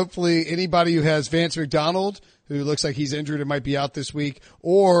 Hopefully anybody who has Vance McDonald, who looks like he's injured and might be out this week,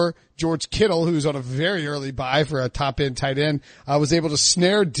 or George Kittle, who's on a very early bye for a top end tight end, was able to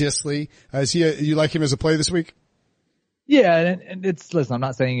snare Dissly. You like him as a play this week? Yeah, and listen, I'm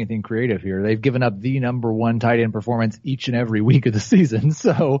not saying anything creative here. They've given up the number one tight end performance each and every week of the season.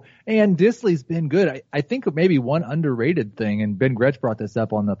 So, and Dissly's been good. I think maybe one underrated thing, and Ben Gretsch brought this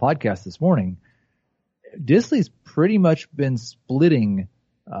up on the podcast this morning, Dissly's pretty much been splitting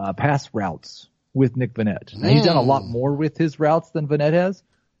pass routes with Nick Vannett. Now, he's done a lot more with his routes than Vannett has,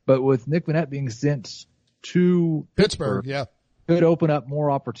 but with Nick Vannett being sent to Pittsburgh, yeah, could open up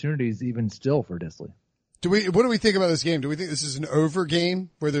more opportunities even still for Dissly. What do we think about this game? Do we think this is an over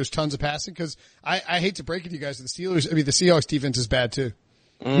game where there's tons of passing? Cause I hate to break it to you guys, the Seahawks defense is bad too.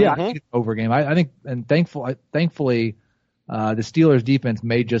 Mm-hmm. Yeah, I think it's an over game. I think, and thankfully, the Steelers defense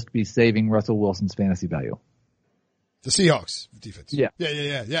may just be saving Russell Wilson's fantasy value. The Seahawks defense. Yeah.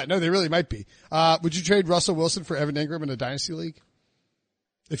 Yeah. No, they really might be. Would you trade Russell Wilson for Evan Ingram in a dynasty league?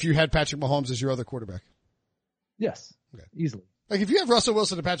 If you had Patrick Mahomes as your other quarterback? Yes. Okay. Easily. Like if you have Russell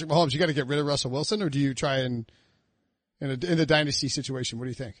Wilson and Patrick Mahomes, you got to get rid of Russell Wilson, or do you try in the dynasty situation? What do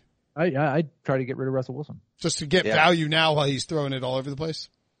you think? I'd try to get rid of Russell Wilson. Just to get value now while he's throwing it all over the place?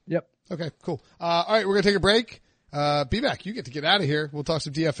 Yep. Okay, cool. All right, we're going to take a break. BMac, you get to get out of here. We'll talk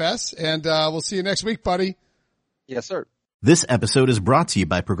some DFS, and we'll see you next week, buddy. Yes, sir. This episode is brought to you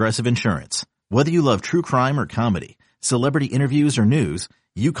by Progressive Insurance. Whether you love true crime or comedy, celebrity interviews or news,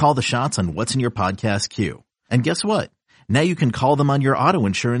 you call the shots on what's in your podcast queue. And guess what? Now you can call them on your auto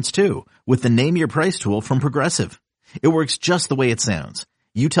insurance too with the Name Your Price tool from Progressive. It works just the way it sounds.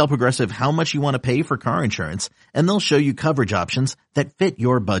 You tell Progressive how much you want to pay for car insurance, and they'll show you coverage options that fit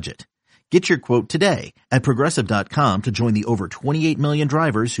your budget. Get your quote today at Progressive.com to join the over 28 million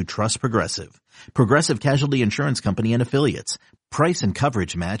drivers who trust Progressive. Progressive Casualty Insurance Company and Affiliates. Price and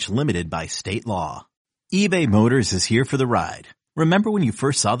coverage match limited by state law. eBay Motors is here for the ride. Remember when you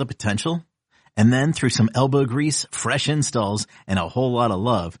first saw the potential? And then through some elbow grease, fresh installs, and a whole lot of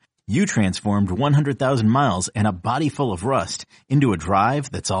love, you transformed 100,000 miles and a body full of rust into a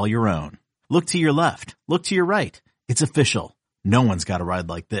drive that's all your own. Look to your left. Look to your right. It's official. No one's got a ride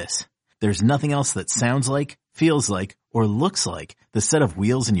like this. There's nothing else that sounds like, feels like, or looks like the set of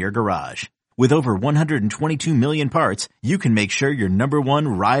wheels in your garage. With over 122 million parts, you can make sure your number one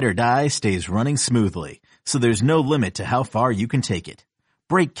ride or die stays running smoothly, so there's no limit to how far you can take it.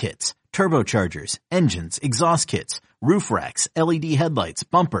 Brake kits, turbochargers, engines, exhaust kits, roof racks, LED headlights,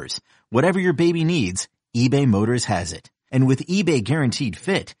 bumpers, whatever your baby needs, eBay Motors has it. And with eBay Guaranteed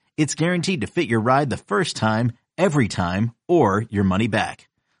Fit, it's guaranteed to fit your ride the first time, every time, or your money back.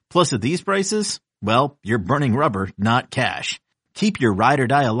 Plus at these prices, well, you're burning rubber, not cash. Keep your ride or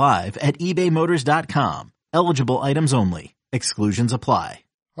die alive at ebaymotors.com. Eligible items only. Exclusions apply.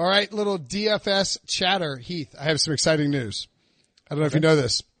 All right, little DFS chatter. Heath, I have some exciting news. I don't know if you know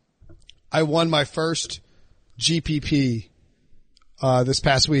this. I won my first GPP this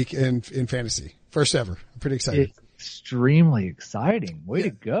past week in fantasy. First ever. I'm pretty excited. It's extremely exciting. Way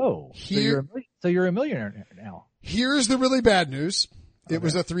to go. So you're a millionaire now. Here's the really bad news. Okay. It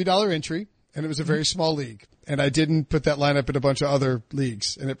was a $3 entry, and it was a very small league. And I didn't put that lineup in a bunch of other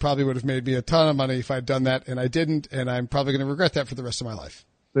leagues. And it probably would have made me a ton of money if I'd done that, and I didn't. And I'm probably going to regret that for the rest of my life.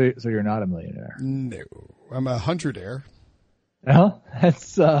 So you're not a millionaire? No. I'm a 100-aire. Well,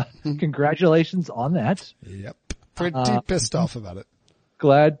 that's, congratulations on that. Yep. Pretty pissed off about it.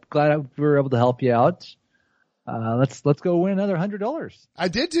 Glad we were able to help you out. Let's go win another $100. I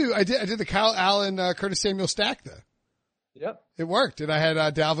did the Kyle Allen, Curtis Samuel stack though. Yep. It worked. And I had,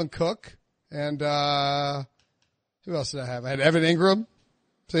 Dalvin Cook and, who else did I have? I had Evan Ingram.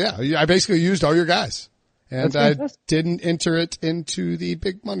 So yeah, I basically used all your guys. And I didn't enter it into the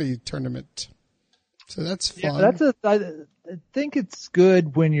big money tournament. So that's fun. Yeah, I think it's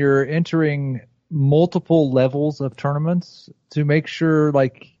good when you're entering multiple levels of tournaments to make sure,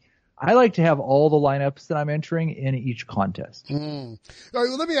 I like to have all the lineups that I'm entering in each contest. All right,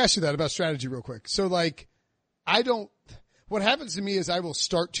 well, let me ask you that about strategy real quick. So what happens to me is I will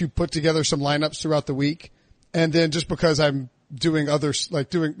start to put together some lineups throughout the week. And then just because I'm doing others,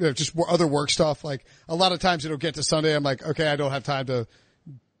 just other work stuff, a lot of times it'll get to Sunday. I'm like, okay, I don't have time to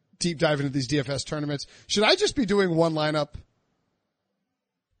deep dive into these DFS tournaments. Should I just be doing one lineup?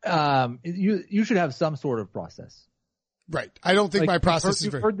 You should have some sort of process. Right. I don't think my process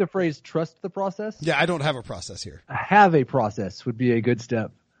You've heard the phrase "trust the process." Yeah, I don't have a process here. Have a process would be a good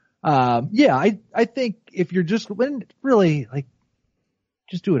step. I think if you're just really like,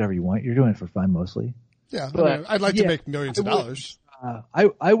 just do whatever you want. You're doing it for fun mostly. Yeah, but I'd like to make millions of dollars.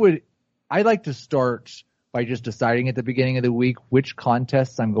 I'd like to start by just deciding at the beginning of the week which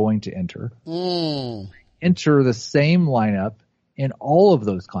contests I'm going to enter. Enter the same lineup in all of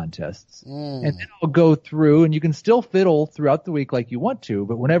those contests. And then I'll go through, and you can still fiddle throughout the week like you want to,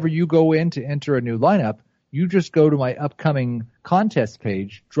 but whenever you go in to enter a new lineup, you just go to my upcoming contest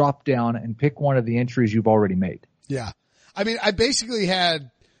page, drop down, and pick one of the entries you've already made. Yeah. I mean, I basically had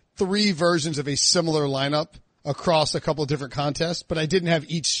 3 versions of a similar lineup across a couple of different contests, but I didn't have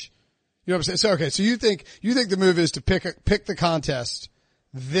each. You know what I'm saying? So, okay. So you think the move is to pick the contest,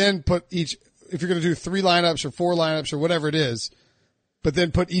 then put each, if you're going to do 3 lineups or 4 lineups or whatever it is, but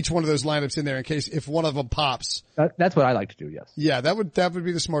then put each one of those lineups in there in case if one of them pops. That's what I like to do. Yes. Yeah. That would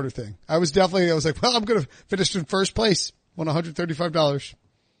be the smarter thing. I was like, well, I'm going to finish in first place, won $135.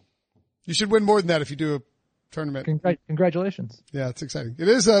 You should win more than that if you do a tournament. Congratulations. Yeah, it's exciting.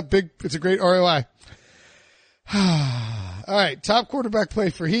 It's a great ROI. All right. Top quarterback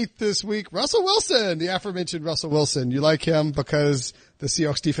play for Heath this week. Russell Wilson, the aforementioned Russell Wilson. You like him because the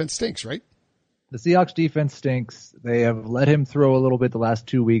Seahawks defense stinks, right? The Seahawks defense stinks. They have let him throw a little bit the last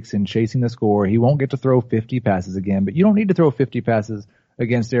 2 weeks in chasing the score. He won't get to throw 50 passes again, but you don't need to throw 50 passes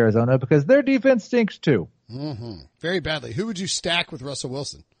against Arizona because their defense stinks too. Very badly. Who would you stack with Russell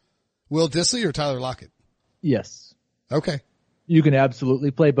Wilson? Will Dissly or Tyler Lockett? Yes. Okay. You can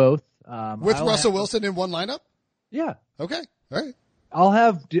absolutely play both. With Russell Wilson in one lineup? Yeah. Okay. All right. I'll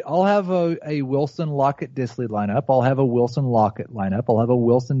have a Wilson Lockett Dissly lineup. I'll have a Wilson Lockett lineup. I'll have a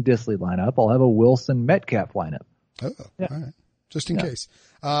Wilson Dissly lineup. I'll have a Wilson Metcalf lineup. Oh, yeah. All right. Just in case.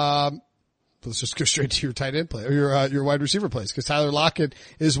 Let's just go straight to your tight end play or your wide receiver plays because Tyler Lockett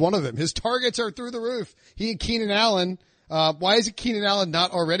is one of them. His targets are through the roof. He and Keenan Allen. Why is it Keenan Allen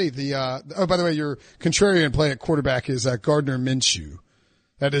not already by the way, your contrarian play at quarterback is Gardner Minshew.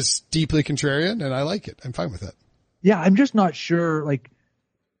 That is deeply contrarian and I like it. I'm fine with that. Yeah, I'm just not sure. Like,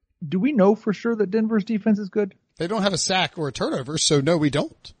 do we know for sure that Denver's defense is good? They don't have a sack or a turnover, so no, we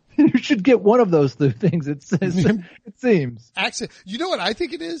don't. You should get one of those things. It seems. Actually, you know what I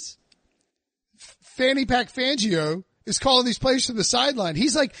think it is? Fanny Pack Fangio is calling these plays from the sideline.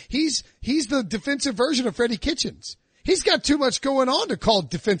 He's the defensive version of Freddie Kitchens. He's got too much going on to call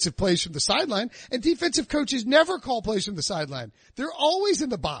defensive plays from the sideline, and defensive coaches never call plays from the sideline. They're always in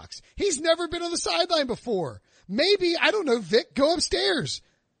the box. He's never been on the sideline before. Maybe, I don't know, Vic, go upstairs.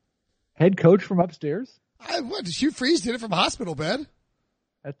 Head coach from upstairs? Hugh Freeze did it from a hospital bed.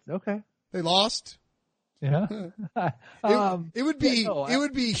 That's okay. They lost. Yeah. It would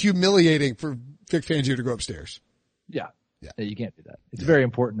be humiliating for Vic Fangio to go upstairs. Yeah. You can't do that. It's very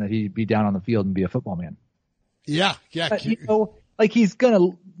important that he be down on the field and be a football man. Yeah. He's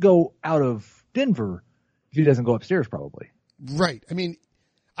gonna go out of Denver if he doesn't go upstairs probably. Right. I mean,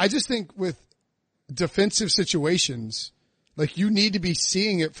 I just think with defensive situations, like you need to be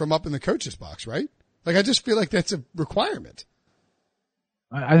seeing it from up in the coach's box, right? Like I just feel like that's a requirement.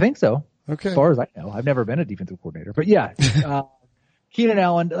 I think so. Okay. As far as I know, I've never been a defensive coordinator, but yeah, Keenan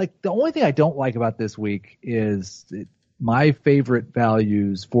Allen, like the only thing I don't like about this week is my favorite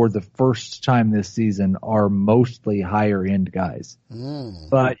values for the first time this season are mostly higher end guys.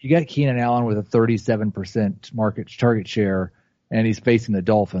 But you got Keenan Allen with a 37% market target share and he's facing the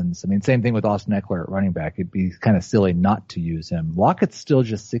Dolphins. I mean, same thing with Austin Eckler at running back. It'd be kind of silly not to use him. Lockett's still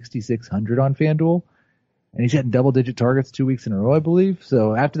just 6,600 on FanDuel and he's getting double digit targets 2 weeks in a row, I believe.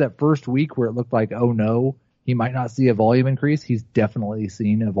 So after that first week where it looked like, oh no, he might not see a volume increase. He's definitely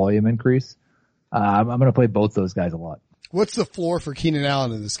seen a volume increase. I'm going to play both those guys a lot. What's the floor for Keenan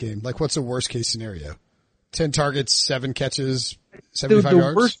Allen in this game? Like, what's the worst case scenario? 10 targets, 7 catches, 75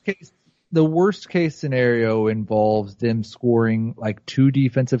 yards? The worst case scenario involves them scoring like 2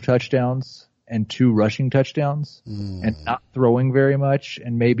 defensive touchdowns and 2 rushing touchdowns and not throwing very much.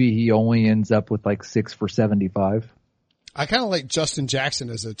 And maybe he only ends up with like 6 for 75. I kind of like Justin Jackson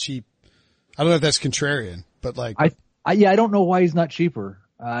as a cheap, I don't know if that's contrarian, but like. I don't know why he's not cheaper.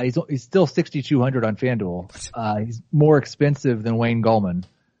 He's still 6,200 on FanDuel. He's more expensive than Wayne Gallman.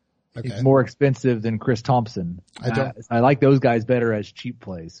 Okay. He's more expensive than Chris Thompson. I like those guys better as cheap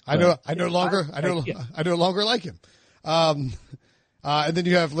plays. I no longer like him. And then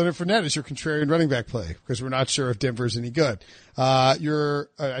you have Leonard Fournette as your contrarian running back play because we're not sure if Denver's any good. Your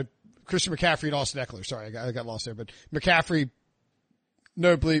Christian McCaffrey and Austin Eckler. Sorry, I got lost there, but McCaffrey,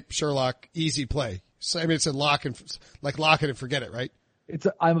 no bleep, Sherlock, easy play. So, I mean, it's a lock it and forget it, right?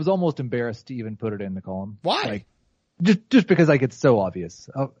 I was almost embarrassed to even put it in the column. Why? Just because like it's so obvious.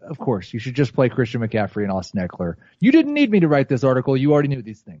 Of course, you should just play Christian McCaffrey and Austin Eckler. You didn't need me to write this article. You already knew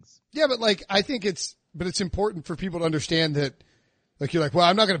these things. Yeah, but like I think it's important for people to understand that. Like you're like, well,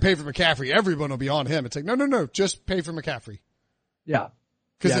 I'm not going to pay for McCaffrey. Everyone will be on him. It's like, no, just pay for McCaffrey. Yeah.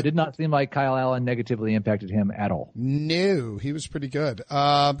 Yeah, it did not seem like Kyle Allen negatively impacted him at all. No, he was pretty good.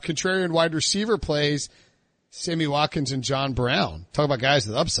 Contrarian wide receiver plays Sammy Watkins and John Brown. Talk about guys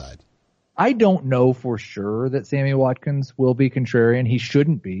with upside. I don't know for sure that Sammy Watkins will be contrarian. He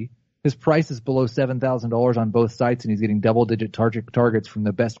shouldn't be. His price is below $7,000 on both sites, and he's getting double-digit targets from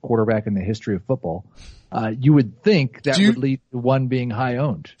the best quarterback in the history of football. You would think that would lead to one being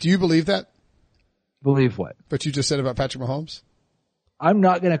high-owned. Do you believe that? Believe what? What you just said about Patrick Mahomes? I'm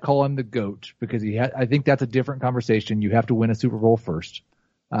not going to call him the GOAT because I think that's a different conversation. You have to win a Super Bowl first.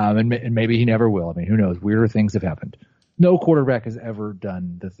 And maybe he never will. I mean, who knows? Weirder things have happened. No quarterback has ever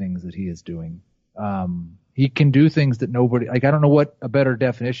done the things that he is doing. He can do things that nobody, like, I don't know what a better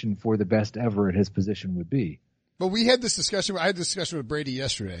definition for the best ever at his position would be. But we had this discussion. I had this discussion with Brady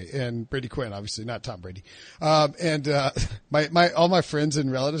yesterday, and Brady Quinn, obviously, not Tom Brady. All my friends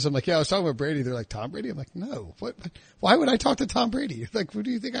and relatives, I'm like, yeah, I was talking about Brady. They're like, Tom Brady? I'm like, no. What? Why would I talk to Tom Brady? Like, who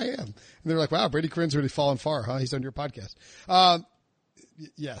do you think I am? And they're like, wow, Brady Quinn's really fallen far, huh? He's on your podcast.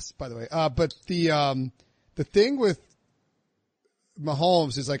 Yes, by the way. But the thing with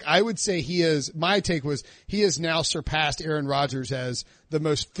Mahomes is like, I would say my take was he has now surpassed Aaron Rodgers as the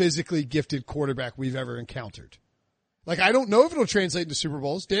most physically gifted quarterback we've ever encountered. Like, I don't know if it'll translate into Super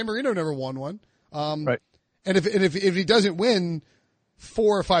Bowls. Dan Marino never won one. Right. And if he doesn't win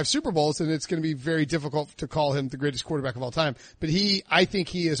 4 or 5 Super Bowls, then it's going to be very difficult to call him the greatest quarterback of all time. But I think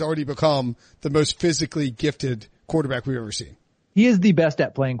he has already become the most physically gifted quarterback we've ever seen. He is the best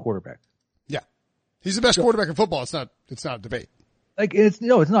at playing quarterback. Yeah. He's the best quarterback in football. It's not a debate. Like, it's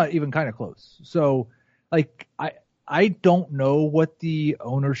not even kind of close. So, like, I don't know what the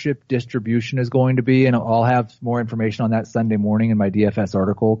ownership distribution is going to be, and I'll have more information on that Sunday morning in my DFS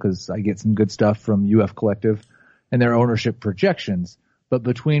article because I get some good stuff from UF Collective and their ownership projections. But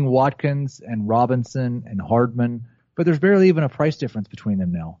between Watkins and Robinson and Hardman, but there's barely even a price difference between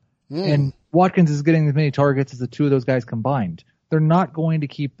them now. And Watkins is getting as many targets as the two of those guys combined. They're not going to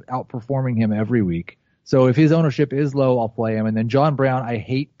keep outperforming him every week. So if his ownership is low, I'll play him. And then John Brown, I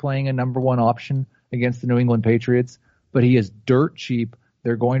hate playing a number one option against the New England Patriots, but he is dirt cheap.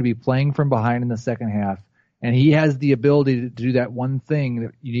 They're going to be playing from behind in the second half. And he has the ability to do that one thing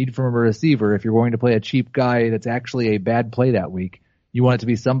that you need from a receiver. If you're going to play a cheap guy that's actually a bad play that week, you want it to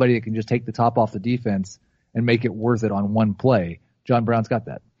be somebody that can just take the top off the defense and make it worth it on one play. John Brown's got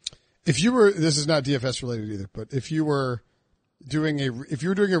that. This is not DFS related either, but if you were doing a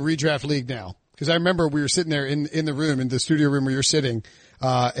redraft league now, because I remember we were sitting there in the room, in the studio room where you're sitting,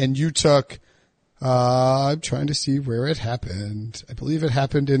 and you took, I'm trying to see where it happened. I believe it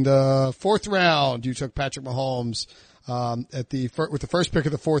happened in the 4th round. You took Patrick Mahomes, with the first pick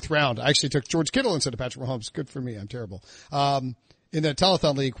of the 4th round. I actually took George Kittle instead of Patrick Mahomes. Good for me. I'm terrible. In that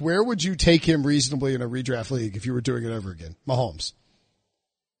telethon league, where would you take him reasonably in a redraft league if you were doing it over again? Mahomes.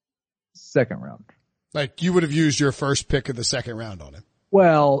 2nd round. Like, you would have used your first pick of the 2nd round on him.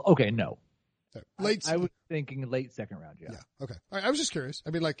 Well, okay, no. I was thinking late 2nd round, yeah. Okay. All right, I was just curious. I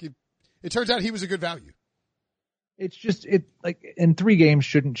mean, like, it turns out he was a good value. It's just, like, in 3 games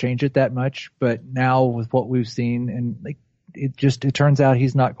shouldn't change it that much, but now with what we've seen, and like, it turns out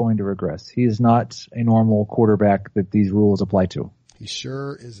he's not going to regress. He is not a normal quarterback that these rules apply to. He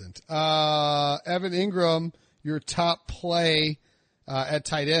sure isn't. Evan Ingram, your top play, at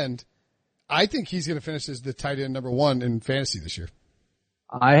tight end. I think he's going to finish as the tight end number 1 in fantasy this year.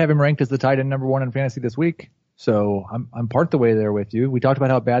 I have him ranked as the tight end number 1 in fantasy this week. So I'm part the way there with you. We talked about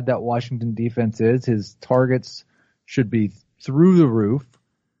how bad that Washington defense is. His targets should be through the roof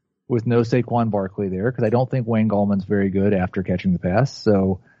with no Saquon Barkley there because I don't think Wayne Gallman's very good after catching the pass.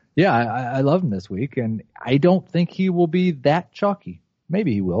 So yeah, I love him this week and I don't think he will be that chalky.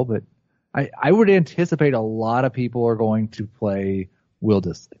 Maybe he will, but I would anticipate a lot of people are going to play Will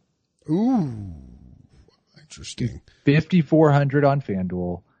Dissly. Ooh, interesting. 5,400 on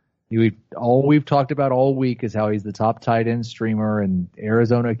FanDuel. All we've talked about all week is how he's the top tight end streamer, and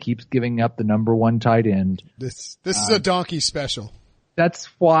Arizona keeps giving up the number 1 tight end. This is a donkey special. That's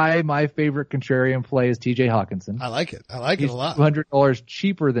why my favorite contrarian play is TJ Hawkinson. I like it. I like it a lot. $200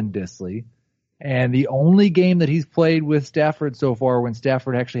 cheaper than Dissly. And the only game that he's played with Stafford so far when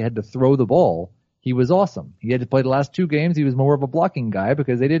Stafford actually had to throw the ball, he was awesome. He had to play the last 2 games. He was more of a blocking guy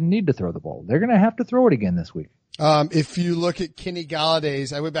because they didn't need to throw the ball. They're going to have to throw it again this week. If you look at Kenny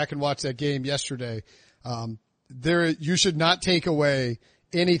Galladay's, I went back and watched that game yesterday. You should not take away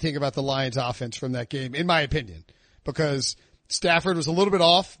anything about the Lions offense from that game, in my opinion, because Stafford was a little bit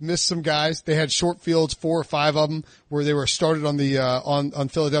off, missed some guys. They had short fields, 4 or 5 of them, where they were started on the, on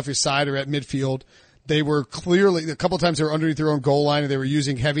Philadelphia's side or at midfield. They were clearly, a couple of times they were underneath their own goal line and they were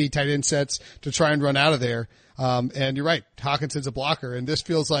using heavy tight end sets to try and run out of there. And you're right, Hawkinson's a blocker, and this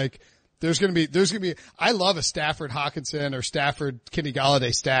feels like there's gonna be, I love a Stafford Hawkinson or Stafford Kenny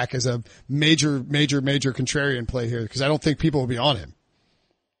Golladay stack as a major contrarian play here, because I don't think people will be on him.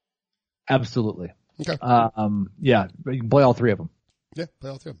 Absolutely. Okay. Yeah, you can play all 3 of them. Yeah, play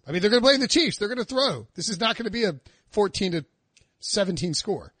all 3 of them. I mean, they're going to play the Chiefs. They're going to throw. This is not going to be a 14-17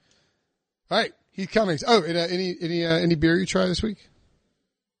 score. All right, Heath Cummings. Oh, any beer you try this week?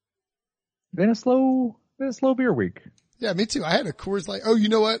 Been a slow beer week. Yeah, me too. I had a Coors Light. Oh, you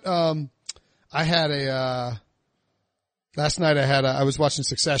know what? I had last night I was watching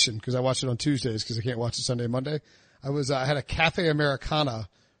Succession because I watch it on Tuesdays because I can't watch it Sunday and Monday. I had a Cafe Americana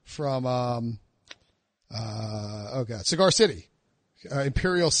from, Cigar City,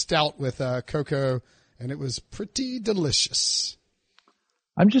 Imperial Stout with, cocoa, and it was pretty delicious.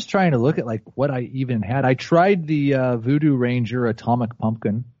 I'm just trying to look at like what I even had. I tried the, Voodoo Ranger Atomic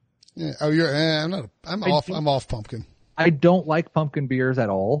Pumpkin. Yeah. Oh, I'm off pumpkin. I don't like pumpkin beers at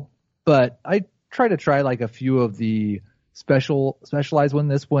all, but I try to try like a few of the specialized one.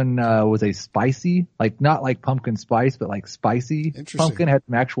 This one, was a spicy, like not like pumpkin spice, but like spicy pumpkin, had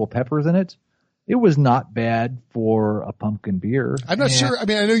some actual peppers in it. It was not bad for a pumpkin beer. I'm not sure. I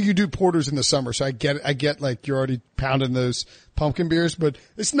mean, I know you do porters in the summer, so I get like you're already pounding those pumpkin beers, but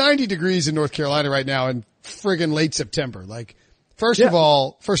it's 90 degrees in North Carolina right now in friggin' late September. Like, first of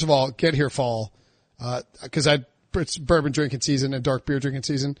all, get here fall, cause it's bourbon drinking season and dark beer drinking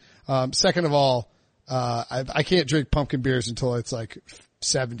season. Second of all, I can't drink pumpkin beers until it's like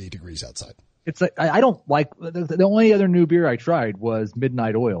 70 degrees outside. It's like, I don't like, the only other new beer I tried was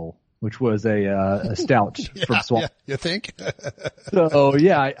Midnight Oil, which was a stout from Swamp. Yeah, you think? So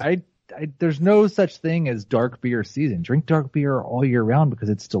yeah, I there's no such thing as dark beer season. Drink dark beer all year round because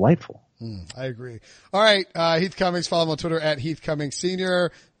it's delightful. I agree. All right. Heath Cummings, follow him on Twitter at Heath Cummings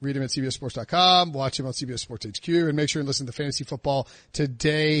Senior. Read him at CBSSports.com. Watch him on CBS Sports HQ, and make sure and listen to the Fantasy Football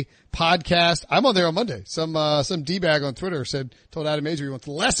Today podcast. I'm on there on Monday. Some D-bag on Twitter told Adam Major he wants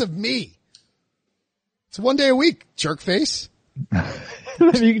less of me. It's 1 day a week, jerk face. You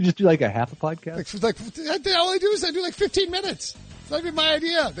can just do like a half a podcast. Like all I do is I do like 15 minutes. It's not even my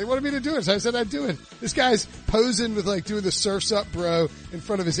idea. They wanted me to do it, so I said I'd do it. This guy's posing with like doing the Surf's Up bro in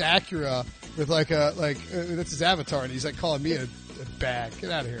front of his Acura with that's his avatar, and he's like calling me a bag. Get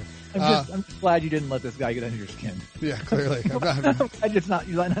out of here. I'm just glad you didn't let this guy get under your skin. Yeah, clearly. I'm not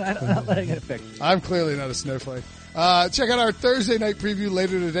letting it affect you. I'm clearly not a snowflake. Check out our Thursday night preview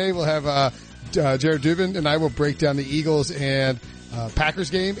later today. We'll have Jared Dubin and I will break down the Eagles and Packers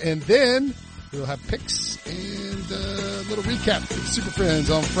game, and then we'll have picks and a little recap for the Super Friends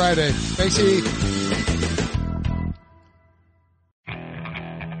on Friday. Thanks, Heath.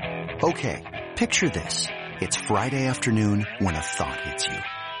 Okay, picture this. It's Friday afternoon when a thought hits you.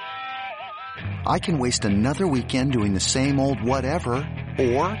 I can waste another weekend doing the same old whatever,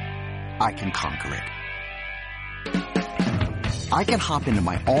 or I can conquer it. I can hop into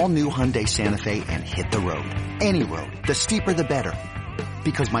my all-new Hyundai Santa Fe and hit the road. Any road. The steeper the better.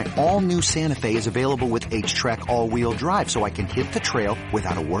 Because my all-new Santa Fe is available with H-Track all-wheel drive, so I can hit the trail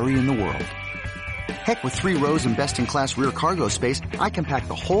without a worry in the world. Heck, with 3 rows and best-in-class rear cargo space, I can pack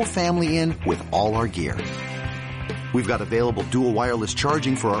the whole family in with all our gear. We've got available dual wireless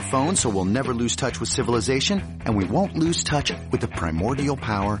charging for our phones, so we'll never lose touch with civilization, and we won't lose touch with the primordial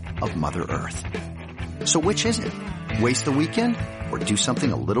power of Mother Earth. So which is it? Waste the weekend or do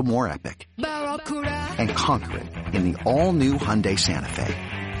something a little more epic? And conquer it in the all-new Hyundai Santa Fe.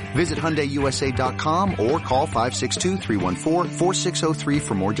 Visit HyundaiUSA.com or call 562-314-4603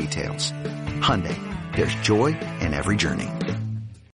 for more details. Hyundai, there's joy in every journey.